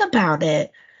think about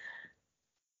it,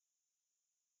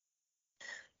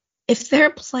 if they're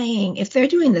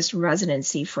doing this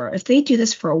residency if they do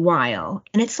this for a while,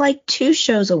 and it's like 2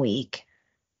 shows a week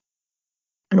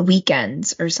on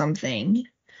weekends or something,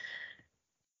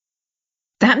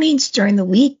 that means during the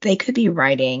week they could be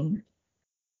writing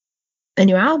a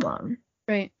new album.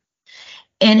 Right.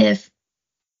 And if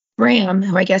Bram,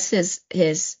 who I guess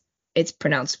it's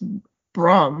pronounced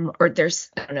Brum, or I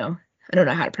don't know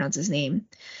how to pronounce his name.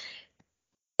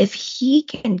 If he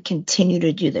can continue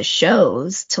to do the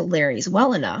shows till Larry's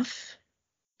well enough,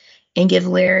 and give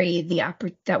Larry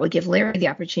that would give Larry the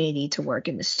opportunity to work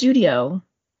in the studio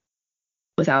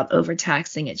without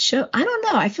overtaxing its show. I don't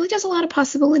know. I feel like there's a lot of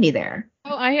possibility there.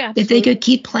 Oh, I That they absolutely. could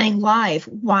keep playing live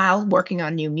while working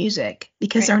on new music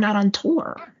because Right. they're not on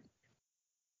tour.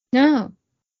 No.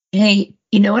 Hey,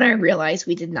 you know what I realized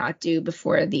we did not do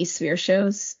before these Sphere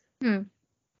shows? Hmm.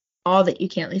 All That You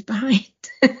Can't Leave Behind.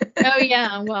 Oh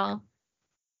yeah. Well,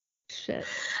 shit.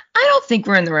 I don't think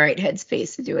we're in the right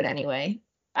headspace to do it anyway.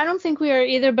 I don't think we are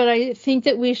either, but I think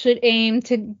that we should aim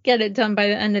to get it done by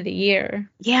the end of the year.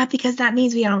 Yeah, because that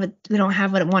means we don't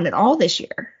have what it wanted all this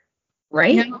year,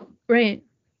 right? No. Right.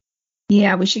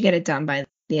 Yeah, we should get it done by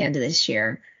the end of this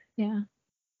year. Yeah.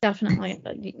 Definitely.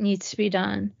 It needs to be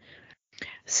done.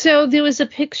 So there was a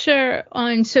picture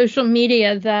on social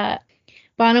media that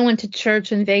Bono went to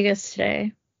church in Vegas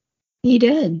today. He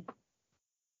did.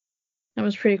 That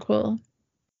was pretty cool.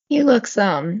 He looks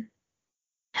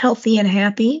healthy and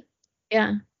happy.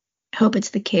 Yeah. Hope it's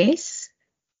the case.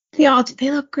 They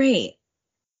look great.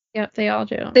 Yep, they all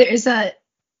do. There's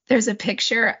a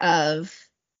picture of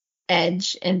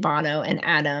Edge and Bono and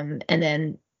Adam and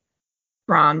then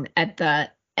Rom at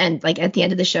the end, like at the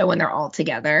end of the show when they're all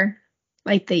together,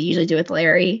 like they usually do with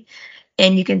Larry.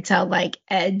 And you can tell like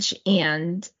Edge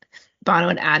and Bono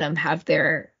and Adam have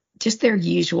their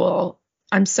usual,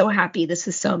 I'm so happy, this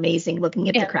is so amazing, looking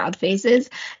at the crowd faces,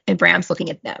 and Bram's looking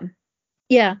at them.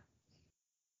 Yeah.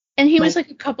 And he was Like-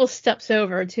 like a couple steps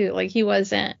over too. Like he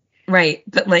wasn't. Right.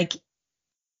 But like,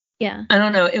 Yeah. I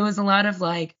don't know. It was a lot of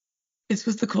like, this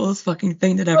was the coolest fucking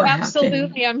thing that ever happened.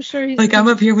 Absolutely. I'm sure he's Like, I'm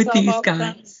up here with himself these all the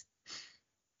time. guys.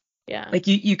 Yeah. Like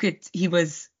he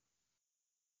was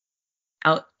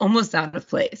almost out of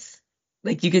place.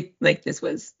 Like you could, like this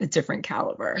was a different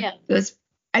caliber. Yeah.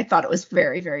 I thought it was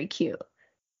very, very cute.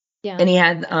 Yeah. And he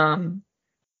had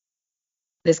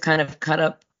this kind of cut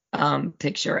up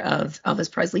picture of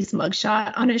Elvis Presley's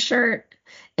mugshot on his shirt.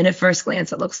 And at first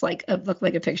glance, it looked like a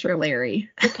picture of Larry.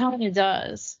 It kind of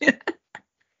does.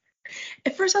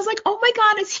 At first, I was like, "Oh my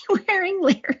God, is he wearing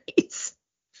Larry's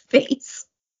face?"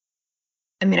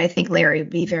 I mean, I think Larry would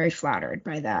be very flattered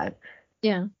by that.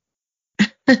 Yeah.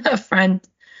 a friend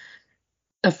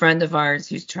of ours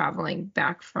who's traveling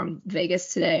back from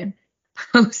Vegas today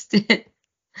posted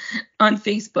on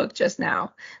Facebook just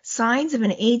now, signs of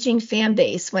an aging fan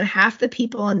base when half the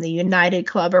people in the United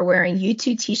Club are wearing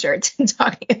U2 t-shirts and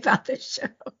talking about the show.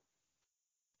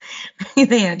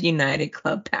 They have United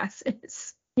Club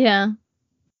passes. Yeah.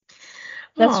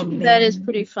 That is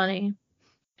pretty funny.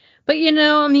 But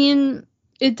I mean,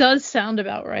 it does sound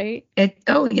about right.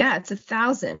 Oh yeah, it's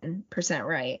 1,000%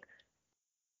 right.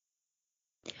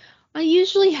 I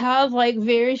usually have like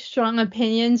very strong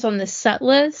opinions on the set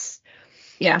list.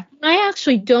 Yeah. I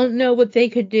actually don't know what they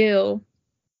could do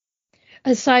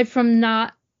aside from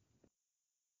not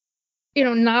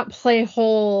play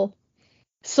whole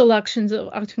selections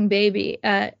of Achtung Baby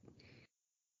at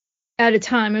a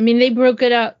time. I mean, they broke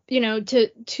it up, to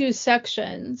two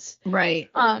sections. Right.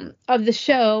 Of the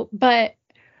show, but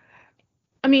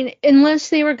I mean, unless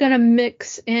they were going to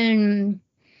mix in,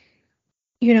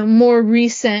 more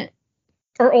recent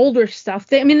or older stuff.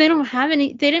 They don't have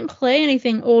they didn't play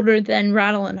anything older than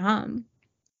Rattle and Hum.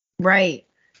 Right.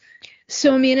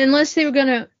 So, I mean, unless they were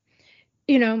going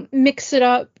to, mix it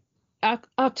up,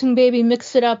 Achtung Baby,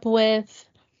 mix it up with,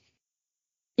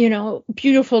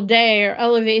 Beautiful Day or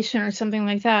Elevation or something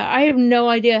like that. I have no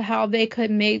idea how they could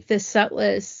make this set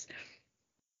list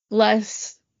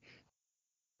less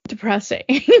depressing.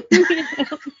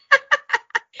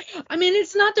 I mean,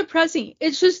 it's not depressing.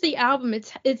 It's just the album.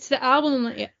 It's the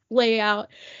album layout,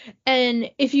 and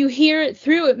if you hear it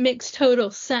through, it makes total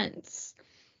sense.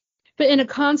 But in a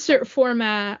concert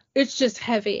format, it's just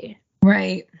heavy.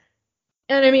 Right.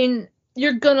 And I mean,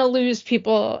 you're gonna lose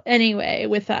people anyway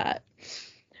with that.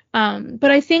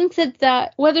 But I think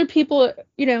that whether people,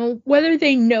 whether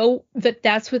they know that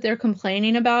that's what they're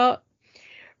complaining about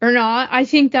or not, I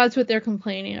think that's what they're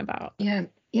complaining about. Yeah.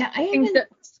 Yeah. I think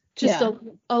that's just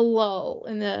a lull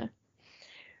in the.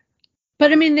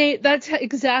 But I mean, that's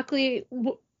exactly,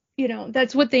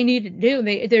 that's what they need to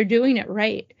do. They're doing it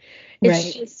right.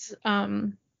 It's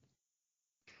right.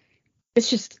 it's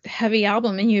just a heavy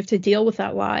album, and you have to deal with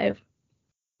that live.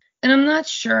 And I'm not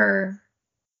sure.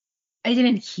 I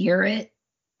didn't hear it,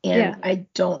 and I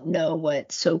don't know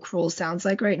what So Cruel sounds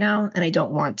like right now, and I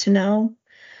don't want to know.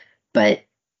 But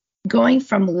going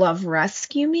from Love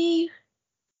Rescue Me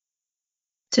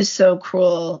to So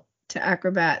Cruel to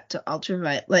Acrobat to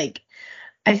Ultraviolet, like,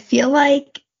 I feel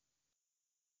like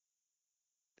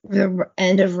the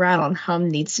end of Rattle and Hum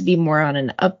needs to be more on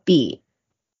an upbeat.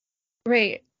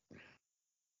 Right.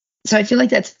 So I feel like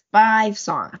that's 5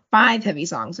 heavy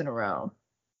songs in a row.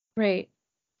 Right.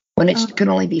 When it could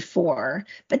only be 4.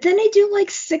 But then they do like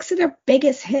 6 of their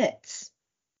biggest hits.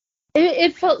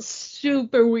 It felt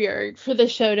super weird for the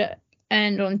show to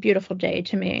end on Beautiful Day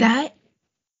to me. That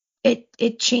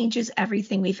it changes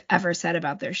everything we've ever said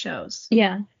about their shows.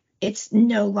 Yeah. It's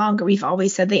no longer, we've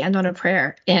always said they end on a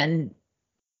prayer, and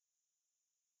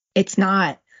it's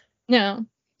not. No.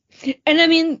 And I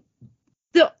mean,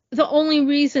 the only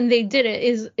reason they did it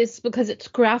is because it's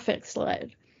graphics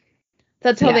led.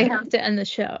 That's how they have to end the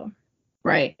show.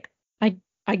 Right.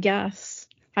 I guess.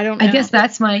 I don't know. I guess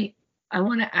that's my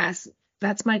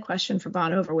question for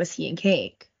Bon Over Whiskey and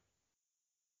Cake.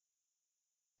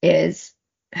 Is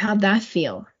how'd that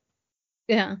feel?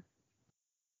 Yeah.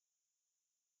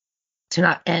 To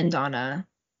not end on a,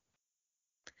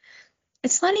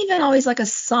 it's not even always like a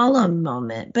solemn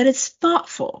moment, but it's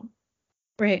thoughtful.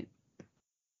 Right.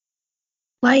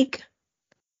 Like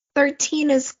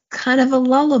 13 is kind of a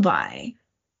lullaby.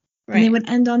 Right. And they would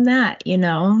end on that, you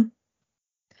know?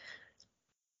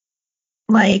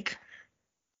 Like,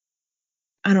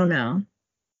 I don't know.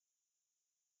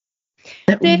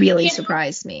 It really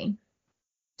surprised me.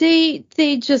 They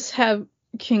just have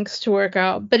kinks to work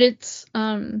out, but it's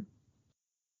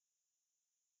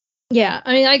yeah,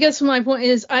 I mean, I guess my point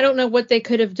is I don't know what they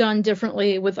could have done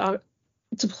differently with to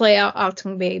play out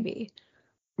Octung Baby.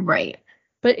 Right.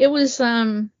 But it was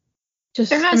just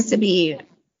there has to be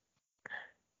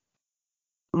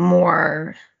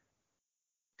more.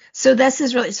 So this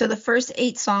is really, so the first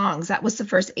 8 songs, that was the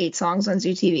first 8 songs on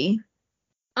Zoo TV.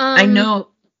 I know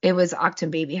it was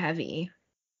Octung Baby heavy.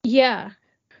 Yeah.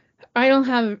 I don't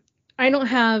have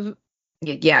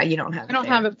Yeah, you don't have I don't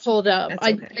have it pulled up. That's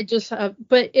okay. I just have,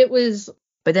 but it was.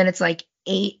 But then it's like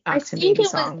 8 Octung Baby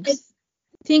songs. I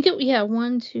think it, yeah,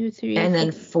 1, 2, 3, and 4,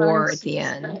 then 4 5, at the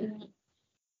end.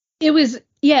 It was,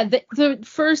 yeah, the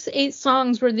first 8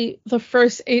 songs were the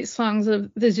first 8 songs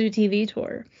of the Zoo TV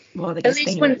tour. Well, at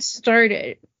least when it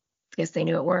started. I guess they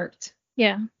knew it worked.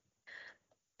 Yeah.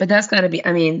 But that's got to be,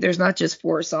 I mean, there's not just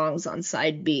 4 songs on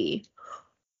side B.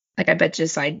 Like, I bet you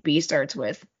side B starts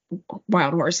with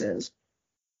Wild Horses.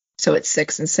 So it's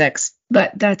 6 and 6.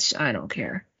 But that's, I don't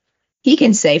care. He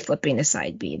can say flipping to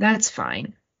side B. That's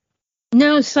fine.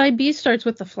 No, side B starts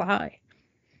with The Fly.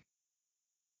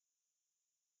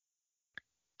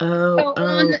 On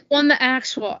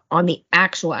the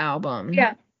actual album.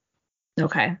 Yeah.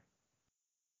 Okay.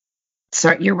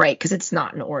 Sorry, you're right, because it's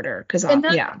not in order.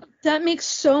 That makes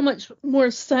so much more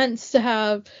sense to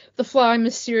have The Fly,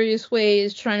 Mysterious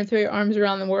Ways, Trying to Throw Your Arms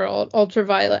Around the World,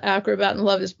 Ultraviolet, Acrobat, and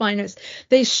Love Is Blindness.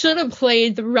 They should have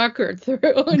played the record through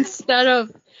instead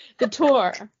of the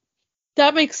tour.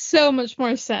 That makes so much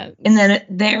more sense. And then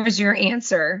there's your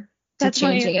answer to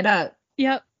changing it up.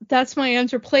 Yep, that's my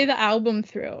answer. Play the album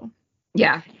through.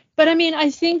 Yeah. But I mean, I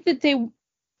think that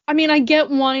I get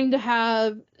wanting to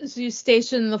have Zoo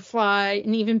Station, The Fly,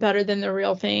 and Even Better Than the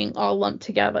Real Thing all lumped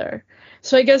together.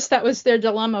 So I guess that was their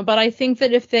dilemma. But I think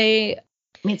that if they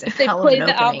played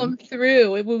the album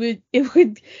through,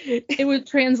 it would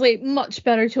translate much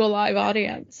better to a live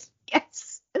audience.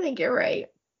 Yes, I think you're right.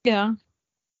 Yeah.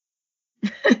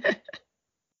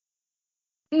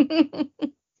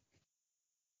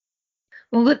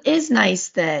 Well, it is nice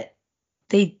that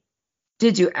they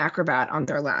did do Acrobat on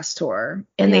their last tour,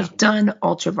 and they've done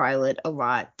Ultraviolet a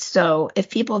lot. So if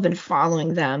people have been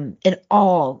following them at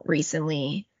all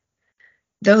recently,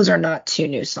 those are not 2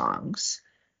 new songs.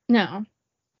 No.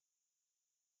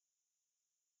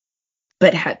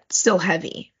 But still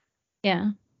heavy.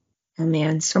 Yeah. Oh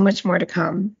man, so much more to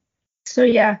come. So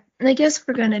yeah, and I guess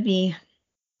we're going to be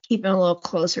keeping a little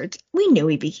closer. We knew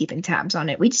we'd be keeping tabs on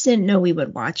it. We just didn't know we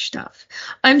would watch stuff.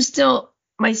 My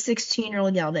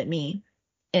 16-year-old yelled at me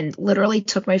and literally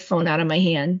took my phone out of my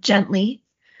hand gently,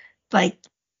 like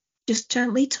just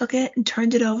gently took it and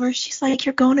turned it over. She's like,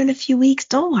 "You're going in a few weeks.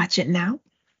 Don't watch it now."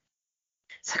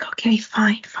 It's like, okay,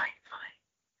 fine.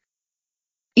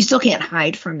 You still can't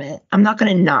hide from it. I'm not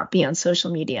going to not be on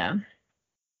social media.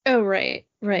 Oh, right.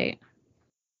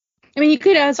 I mean, you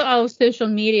could ask all of social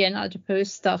media not to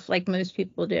post stuff like most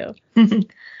people do.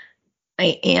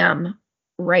 I am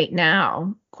right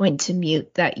now going to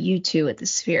mute that U2 at the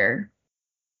Sphere.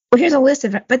 Well, here's a list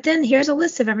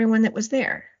of everyone that was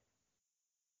there.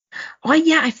 Oh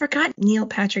yeah, I forgot Neil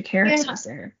Patrick Harris was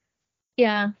there.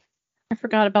 Yeah, I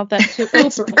forgot about that too.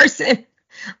 This person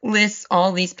lists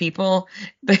all these people,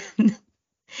 but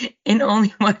in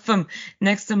only one of them,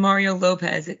 next to Mario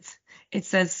Lopez, it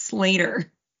says Slater.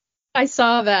 I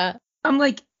saw that. I'm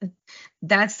like,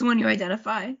 that's the one you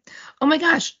identify? Oh my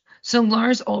gosh. So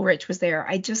Lars Ulrich was there.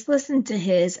 I just listened to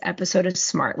his episode of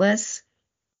Smartless.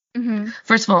 Mm-hmm.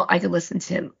 First of all, I could listen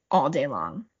to him all day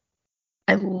long.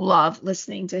 I love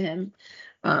listening to him.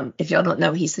 If y'all don't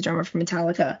know, he's the drummer for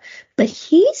Metallica. But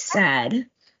he said,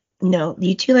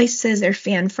 U2 like says they're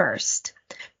fan first.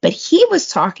 But he was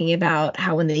talking about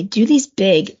how when they do these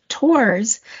big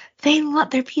tours,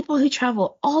 they're people who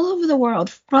travel all over the world,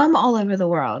 from all over the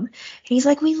world. And he's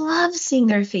like, we love seeing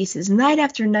their faces night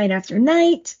after night after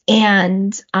night.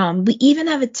 And we even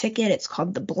have a ticket. It's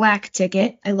called the Black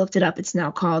Ticket. I looked it up. It's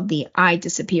now called the I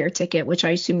Disappear Ticket, which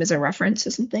I assume is a reference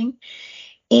to something.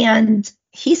 And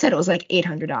he said it was like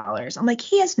 $800. I'm like,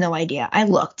 he has no idea. I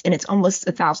looked, and it's almost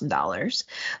 $1,000.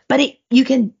 But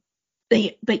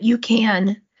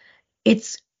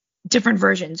it's different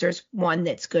versions. There's one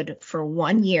that's good for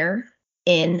 1 year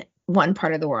in one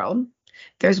part of the world.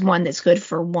 There's one that's good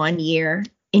for 1 year,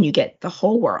 and you get the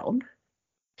whole world.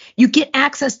 You get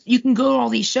access. You can go to all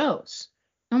these shows.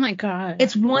 Oh my God.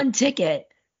 It's one ticket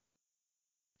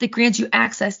that grants you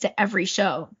access to every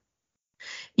show.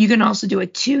 You can also do a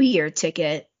 2-year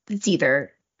ticket that's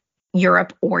either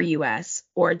Europe or US,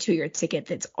 or a 2-year ticket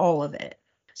that's all of it.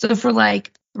 So for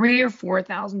like $3,000 or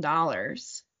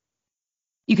 $4,000,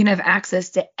 you can have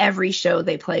access to every show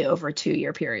they play over a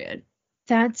 2-year period.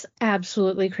 That's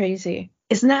absolutely crazy.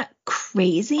 Isn't that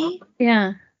crazy?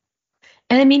 Yeah.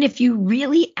 And I mean, if you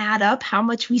really add up how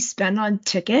much we spend on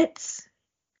tickets,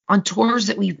 on tours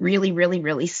that we really, really,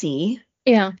 really see,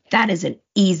 yeah, that is an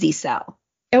easy sell.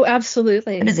 Oh,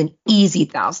 absolutely. It is an easy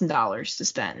 $1,000 to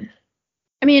spend.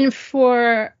 I mean,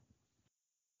 for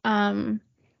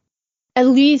at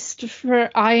least for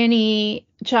I&E,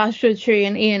 Joshua Tree,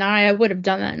 and E&I would have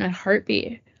done that in a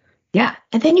heartbeat. Yeah.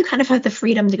 And then you kind of have the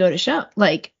freedom to go to show.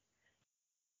 Like,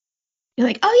 you're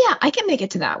like, oh yeah, I can make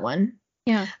it to that one.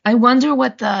 Yeah. I wonder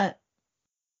if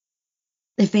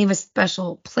they have a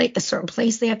special place, a certain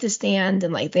place they have to stand,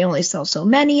 and like they only sell so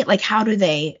many. Like, how do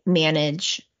they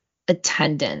manage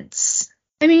attendance?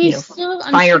 I mean,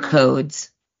 fire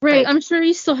codes. Right. I'm sure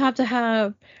you still have to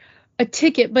have a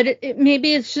ticket, but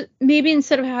maybe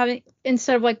instead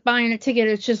of like buying a ticket,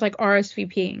 it's just like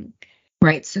RSVPing.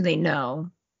 Right. So they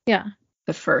know. Yeah.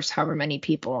 The first however many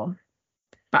people.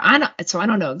 But I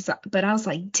don't know exactly. But I was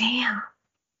like, damn,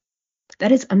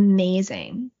 that is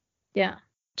amazing. Yeah.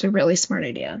 It's a really smart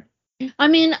idea. I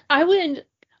mean,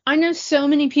 I know so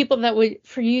many people that would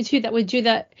do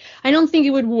that. I don't think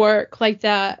it would work like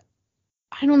that.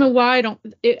 I don't know why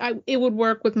it would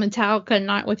work with Metallica,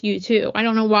 not with U2. I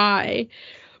don't know why,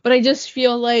 but I just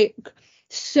feel like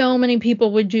so many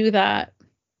people would do that.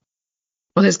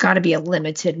 Well, there's got to be a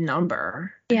limited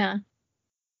number. Yeah.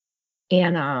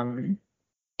 And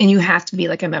you have to be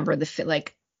like a member of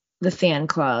the fan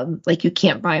club. Like, you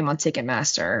can't buy them on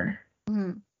Ticketmaster.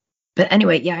 Mm-hmm. But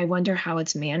anyway, yeah, I wonder how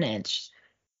it's managed.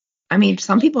 I mean,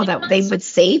 some people they would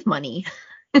save money.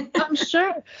 I'm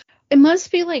sure it must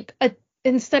be like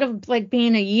instead of like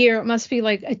being a year, it must be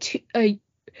like a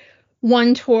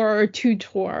 1 tour or 2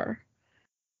 tour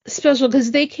special,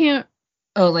 because they can't.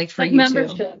 Oh, like for like you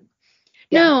membership. too.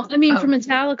 Yeah. No, I mean for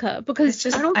Metallica, because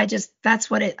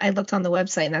I looked on the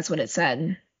website and that's what it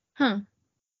said. Huh.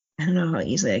 I don't know how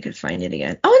easily I could find it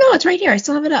again. Oh no, it's right here. I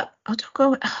still have it up. Oh, don't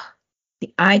go. Oh.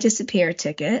 The I Disappear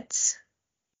tickets.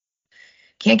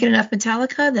 Can't get enough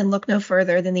Metallica? Then look no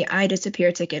further than the I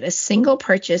Disappear ticket, a single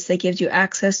purchase that gives you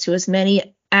access to as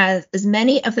many of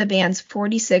the band's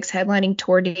 46 headlining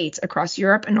tour dates across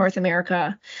Europe and North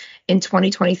America in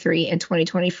 2023 and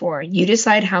 2024. You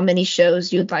decide how many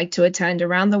shows you'd like to attend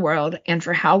around the world and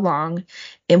for how long,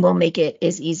 and we'll make it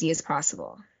as easy as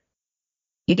possible.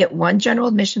 You get 1 general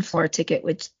admission floor ticket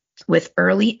with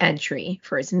early entry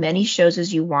for as many shows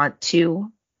as you want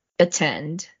to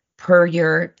attend per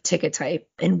your ticket type,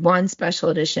 and 1 special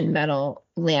edition metal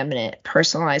laminate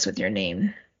personalized with your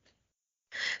name.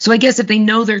 So I guess if they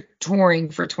know they're touring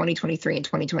for 2023 and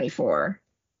 2024,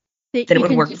 then it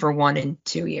would work for 1 and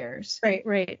 2 years.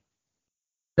 Right.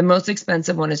 The most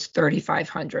expensive one is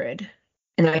 $3,500,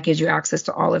 and that gives you access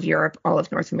to all of Europe, all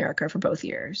of North America for both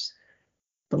years.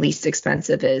 The least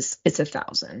expensive it's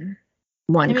 $1,000.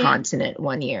 One continent,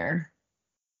 1 year.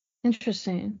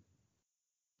 Interesting.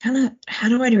 How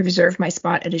do I reserve my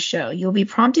spot at a show? You'll be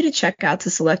prompted to check out to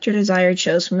select your desired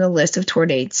shows from the list of tour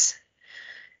dates.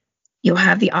 You'll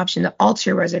have the option to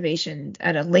alter your reservation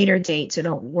at a later date, so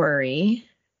don't worry.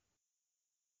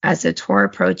 As the tour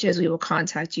approaches, we will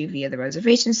contact you via the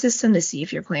reservation system to see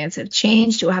if your plans have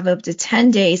changed. You'll have up to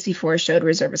 10 days before a show to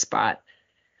reserve a spot.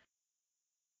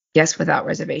 Guests without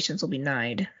reservations will be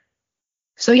denied.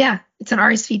 So yeah, it's an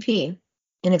RSVP,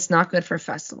 and it's not good for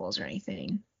festivals or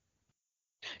anything.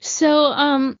 So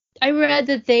I read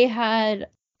that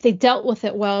they dealt with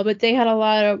it well, but they had a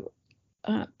lot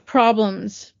of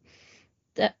problems.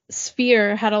 That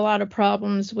Sphere had a lot of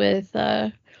problems with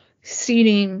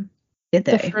seating Did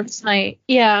the they? first night.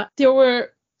 Yeah, there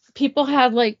were people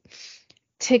had like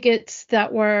tickets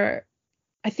that were,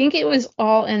 I think it was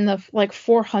all in the like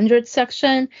 400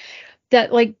 section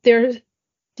that like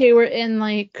they were in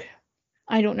like,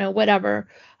 I don't know, whatever.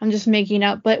 I'm just making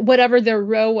up, but whatever their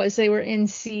row was, they were in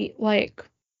seat like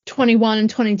 21 and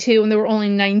 22, and there were only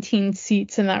 19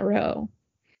 seats in that row.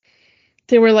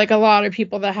 There were like a lot of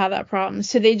people that had that problem,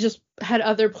 so they just had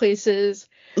other places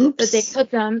that they Oops. put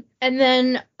them. And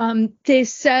then they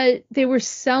said they were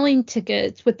selling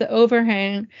tickets with the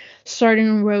overhang starting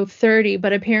in row 30,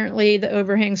 but apparently the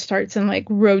overhang starts in like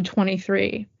row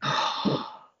 23.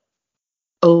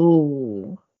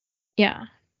 Oh, Yeah,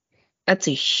 that's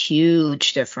a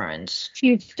huge difference.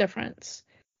 huge difference.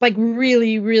 Like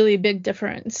really, really big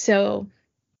difference. So,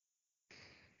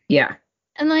 Yeah.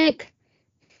 and like,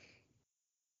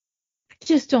 I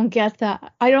just don't get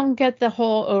that. I don't get the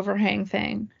whole overhang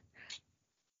thing.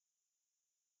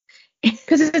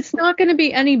 Because it's not going to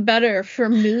be any better for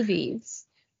movies.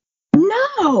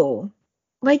 No.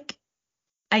 Like,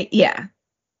 yeah.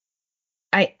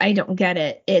 I don't get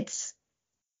it. It's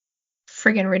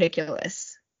friggin'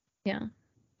 ridiculous. Yeah.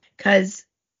 Because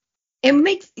it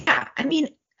makes, yeah, I mean,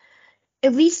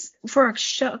 at least for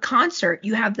a concert,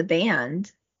 you have the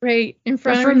band. Right in But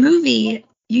front for a of you. movie,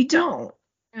 you don't.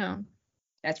 Yeah.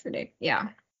 That's ridiculous. Yeah.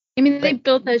 I mean, they But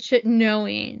built that shit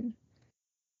knowing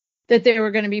that there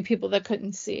were going to be people that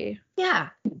couldn't see. yeah.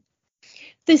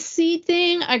 The seat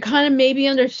thing, I kind of maybe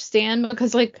understand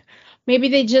because, like, maybe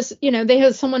they just, they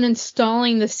had someone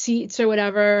installing the seats or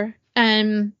whatever,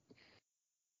 and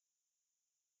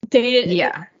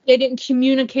Yeah. they didn't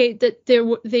communicate that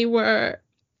they were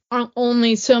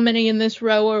only so many in this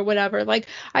row or whatever. Like,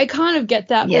 I kind of get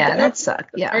that, but Yeah, that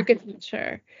sucked. the Yeah.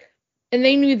 architecture, and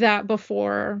they knew that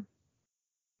before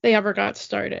they ever got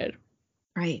started.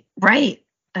 Right. Right.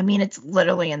 I mean, it's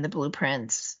literally in the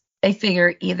blueprints. They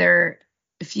figure either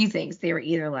a few things. They were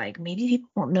either like, maybe people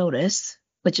won't notice,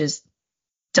 which is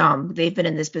dumb. They've been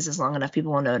in this business long enough,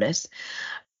 people will notice.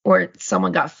 Or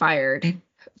someone got fired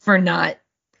for not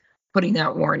putting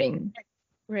that warning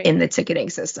Right. in the ticketing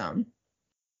system.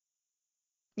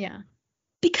 Yeah.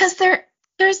 Because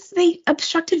the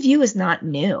obstructed view is not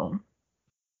new.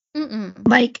 Mm-mm.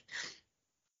 Like,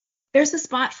 there's a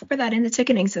spot for that in the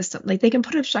ticketing system. Like, they can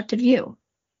put obstructed view.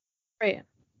 Right.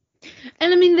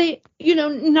 And I mean, they,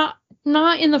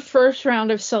 not in the first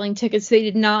round of selling tickets, they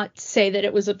did not say that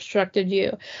it was obstructed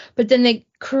view, but then they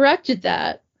corrected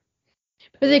that.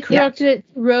 But they corrected it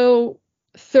row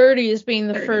 30 as being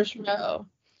the 30. first row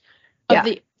of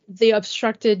the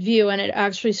obstructed view, and it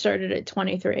actually started at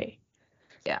 23.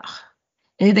 Yeah.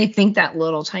 And they think that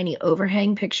little tiny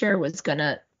overhang picture was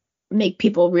gonna make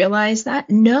people realize that?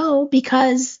 No,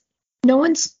 because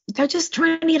they're just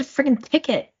trying to get a freaking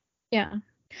ticket. Yeah.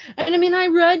 And I mean, I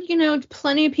read,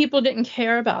 plenty of people didn't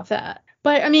care about that.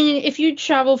 But I mean, if you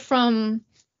travel from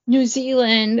New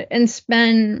Zealand and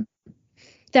spend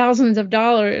thousands of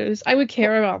dollars, I would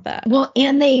care about that. Well,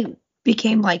 and they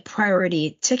became like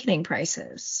priority ticketing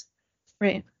prices.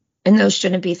 Right. And those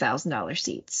shouldn't be $1,000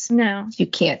 seats. No. You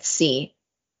can't see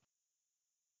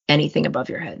anything above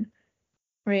your head.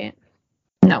 Right.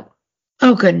 No.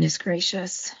 Oh, goodness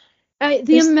gracious.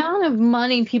 The amount of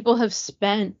money people have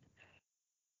spent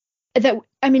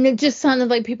it just sounded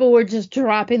like people were just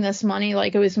dropping this money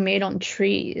like it was made on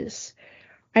trees.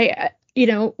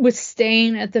 With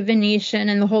staying at the Venetian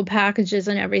and the whole packages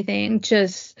and everything,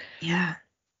 just. Yeah.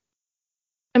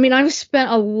 I mean, I've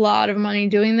spent a lot of money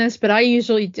doing this, but I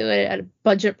usually do it at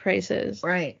budget prices.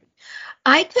 Right.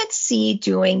 I could see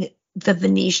doing the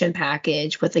Venetian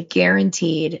package with a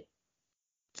guaranteed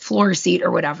floor seat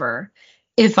or whatever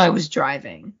if I was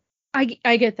driving. I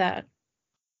get that.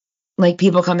 Like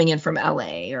people coming in from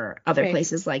LA or other Right.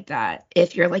 places like that.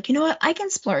 If you're like, you know what, I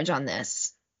can splurge on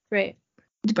this. Right.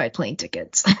 To buy plane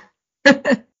tickets.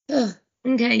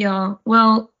 Okay, y'all.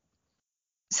 Well,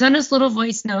 send us little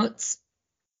voice notes.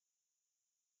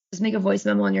 Just make a voice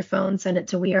memo on your phone, send it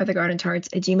to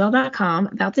wearethegardentarts@gmail.com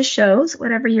about the shows,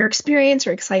 whatever your experience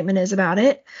or excitement is about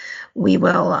it. We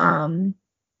will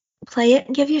play it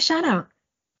and give you a shout out.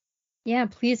 Yeah,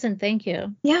 please and thank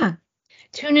you. Yeah.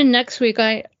 Tune in next week.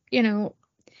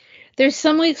 There's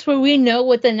some weeks where we know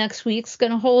what the next week's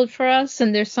going to hold for us,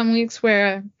 and there's some weeks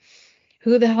where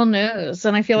who the hell knows?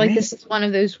 And I feel like this is one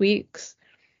of those weeks.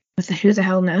 With the who the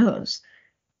hell knows?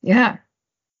 Yeah.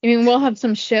 I mean, we'll have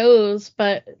some shows,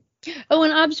 but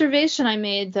an observation I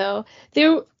made though,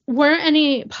 there weren't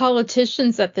any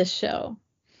politicians at this show.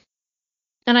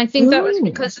 And I think that was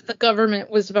because the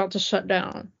government was about to shut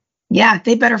down. Yeah,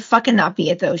 they better fucking not be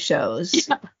at those shows.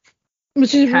 Yeah.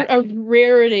 Which is a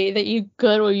rarity that you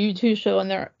go to a U2 show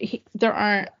and there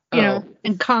aren't,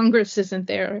 and Congress isn't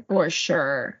there. For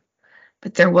sure.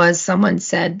 But there was, someone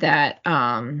said that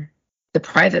the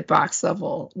private box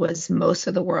level was most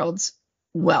of the world's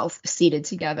wealth seated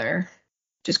together.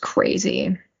 Just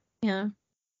crazy. Yeah.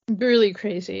 Really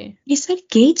crazy. He said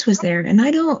Gates was there, and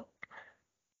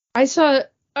I saw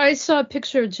a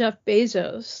picture of Jeff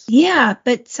Bezos. Yeah,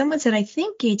 but someone said, I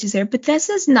think Gates is there, but this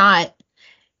is not.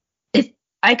 If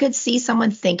I could see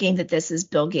someone thinking that this is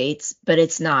Bill Gates, but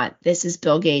it's not. This is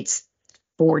Bill Gates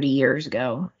 40 years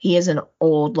ago. He is an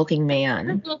old looking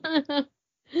man.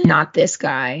 Not this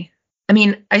guy. I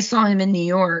mean, I saw him in New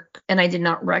York and I did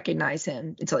not recognize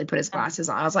him until he put his glasses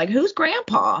on. I was like, who's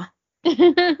grandpa?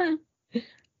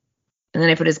 And then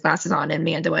I put his glasses on and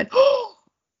Amanda went, oh,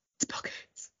 it's Bill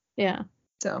Gates. Yeah.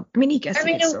 So, I mean,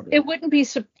 it wouldn't be,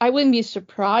 I wouldn't be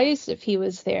surprised if he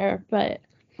was there, but.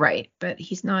 Right, but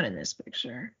he's not in this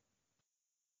picture.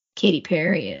 Katy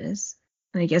Perry is.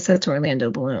 I guess that's Orlando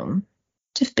Bloom.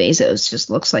 Jeff Bezos just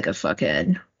looks like a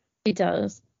fuckhead. He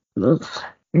does. Ugh.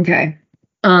 Okay.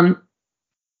 In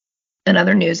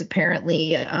other news,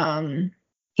 apparently,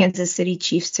 Kansas City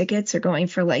Chiefs tickets are going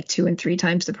for like 2 and 3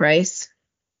 times the price.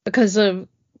 Because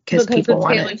people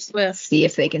want Taylor to Swift. See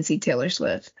if they can see Taylor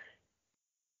Swift.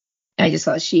 I just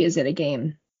thought she is at a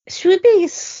game. She would be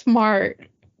smart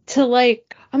to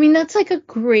that's like a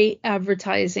great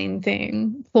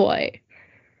advertising ploy.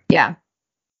 Yeah.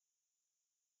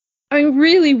 I mean,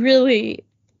 really, really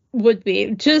would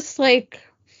be. Just she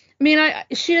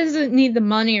doesn't need the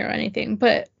money or anything,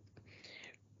 but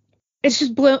it's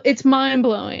just it's mind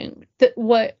blowing that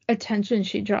what attention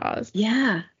she draws.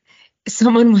 Yeah. I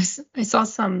saw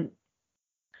some,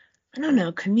 I don't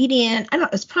know, comedian.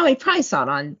 It's probably saw it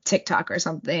on TikTok or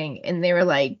something. And they were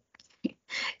like,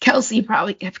 Kelsey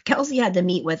had to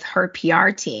meet with her PR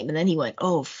team. And then he went,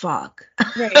 oh, fuck.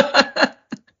 Right.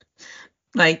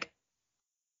 Like,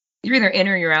 you're either in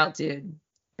or you're out, dude.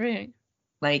 Right.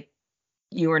 Like,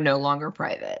 you are no longer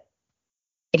private.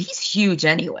 And he's huge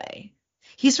anyway.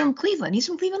 He's from Cleveland. He's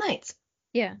from Cleveland Heights.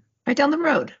 Yeah. Right down the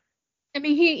road. I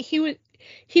mean, he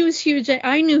was huge.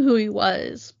 I knew who he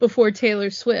was before Taylor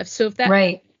Swift. So if that,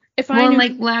 right. If I knew,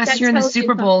 like last year in the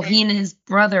Super Bowl, he and his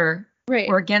brother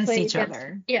were against each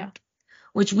other. Yeah.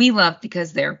 Which we love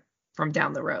because they're from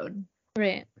down the road.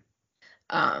 Right.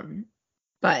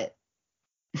 But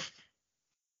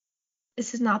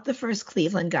this is not the first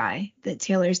Cleveland guy that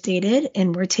Taylor's dated,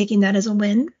 and we're taking that as a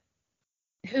win.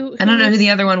 Who I don't know who the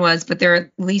other one was, but there are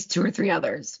at least 2 or 3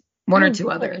 others. One or two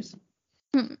others.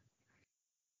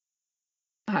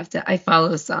 I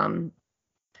follow some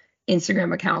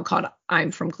Instagram account called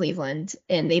I'm from Cleveland,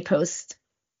 and they post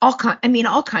all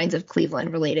kinds of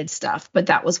Cleveland related stuff, but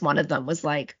that was one of them, was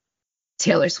like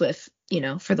Taylor Swift,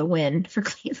 for the win for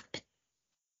Cleveland.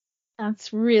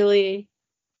 That's really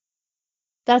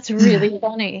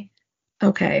funny.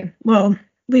 Okay. Well,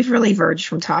 we've really verged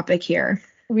from topic here.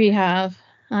 We have.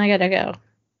 I gotta go.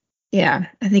 Yeah,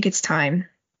 I think it's time.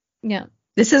 Yeah.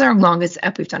 This is our longest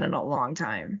ep we've done in a long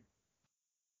time.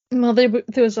 Well, there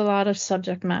was a lot of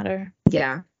subject matter.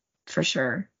 Yeah, for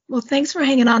sure. Well, thanks for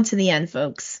hanging on to the end,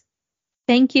 folks.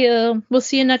 Thank you. We'll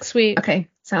see you next week. Okay,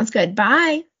 sounds good.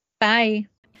 Bye. Bye.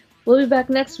 We'll be back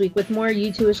next week with more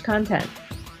U2-ish content.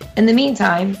 In the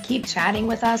meantime, keep chatting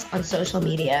with us on social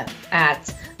media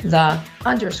at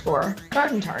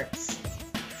 _Garden Tarts.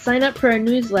 Sign up for our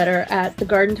newsletter at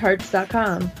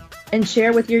thegardentarts.com and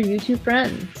share with your U2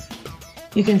 friends.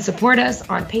 You can support us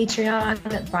on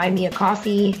Patreon, buy me a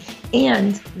coffee,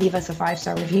 and leave us a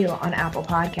 5-star review on Apple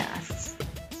Podcasts.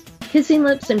 Kissing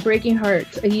Lips and Breaking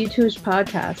Hearts, a U2-ish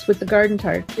podcast with the Garden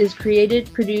Tarts, is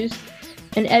created, produced,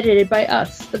 and edited by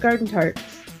us, the Garden Tarts.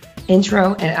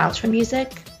 Intro and outro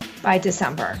music by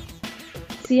December.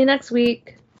 See you next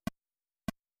week.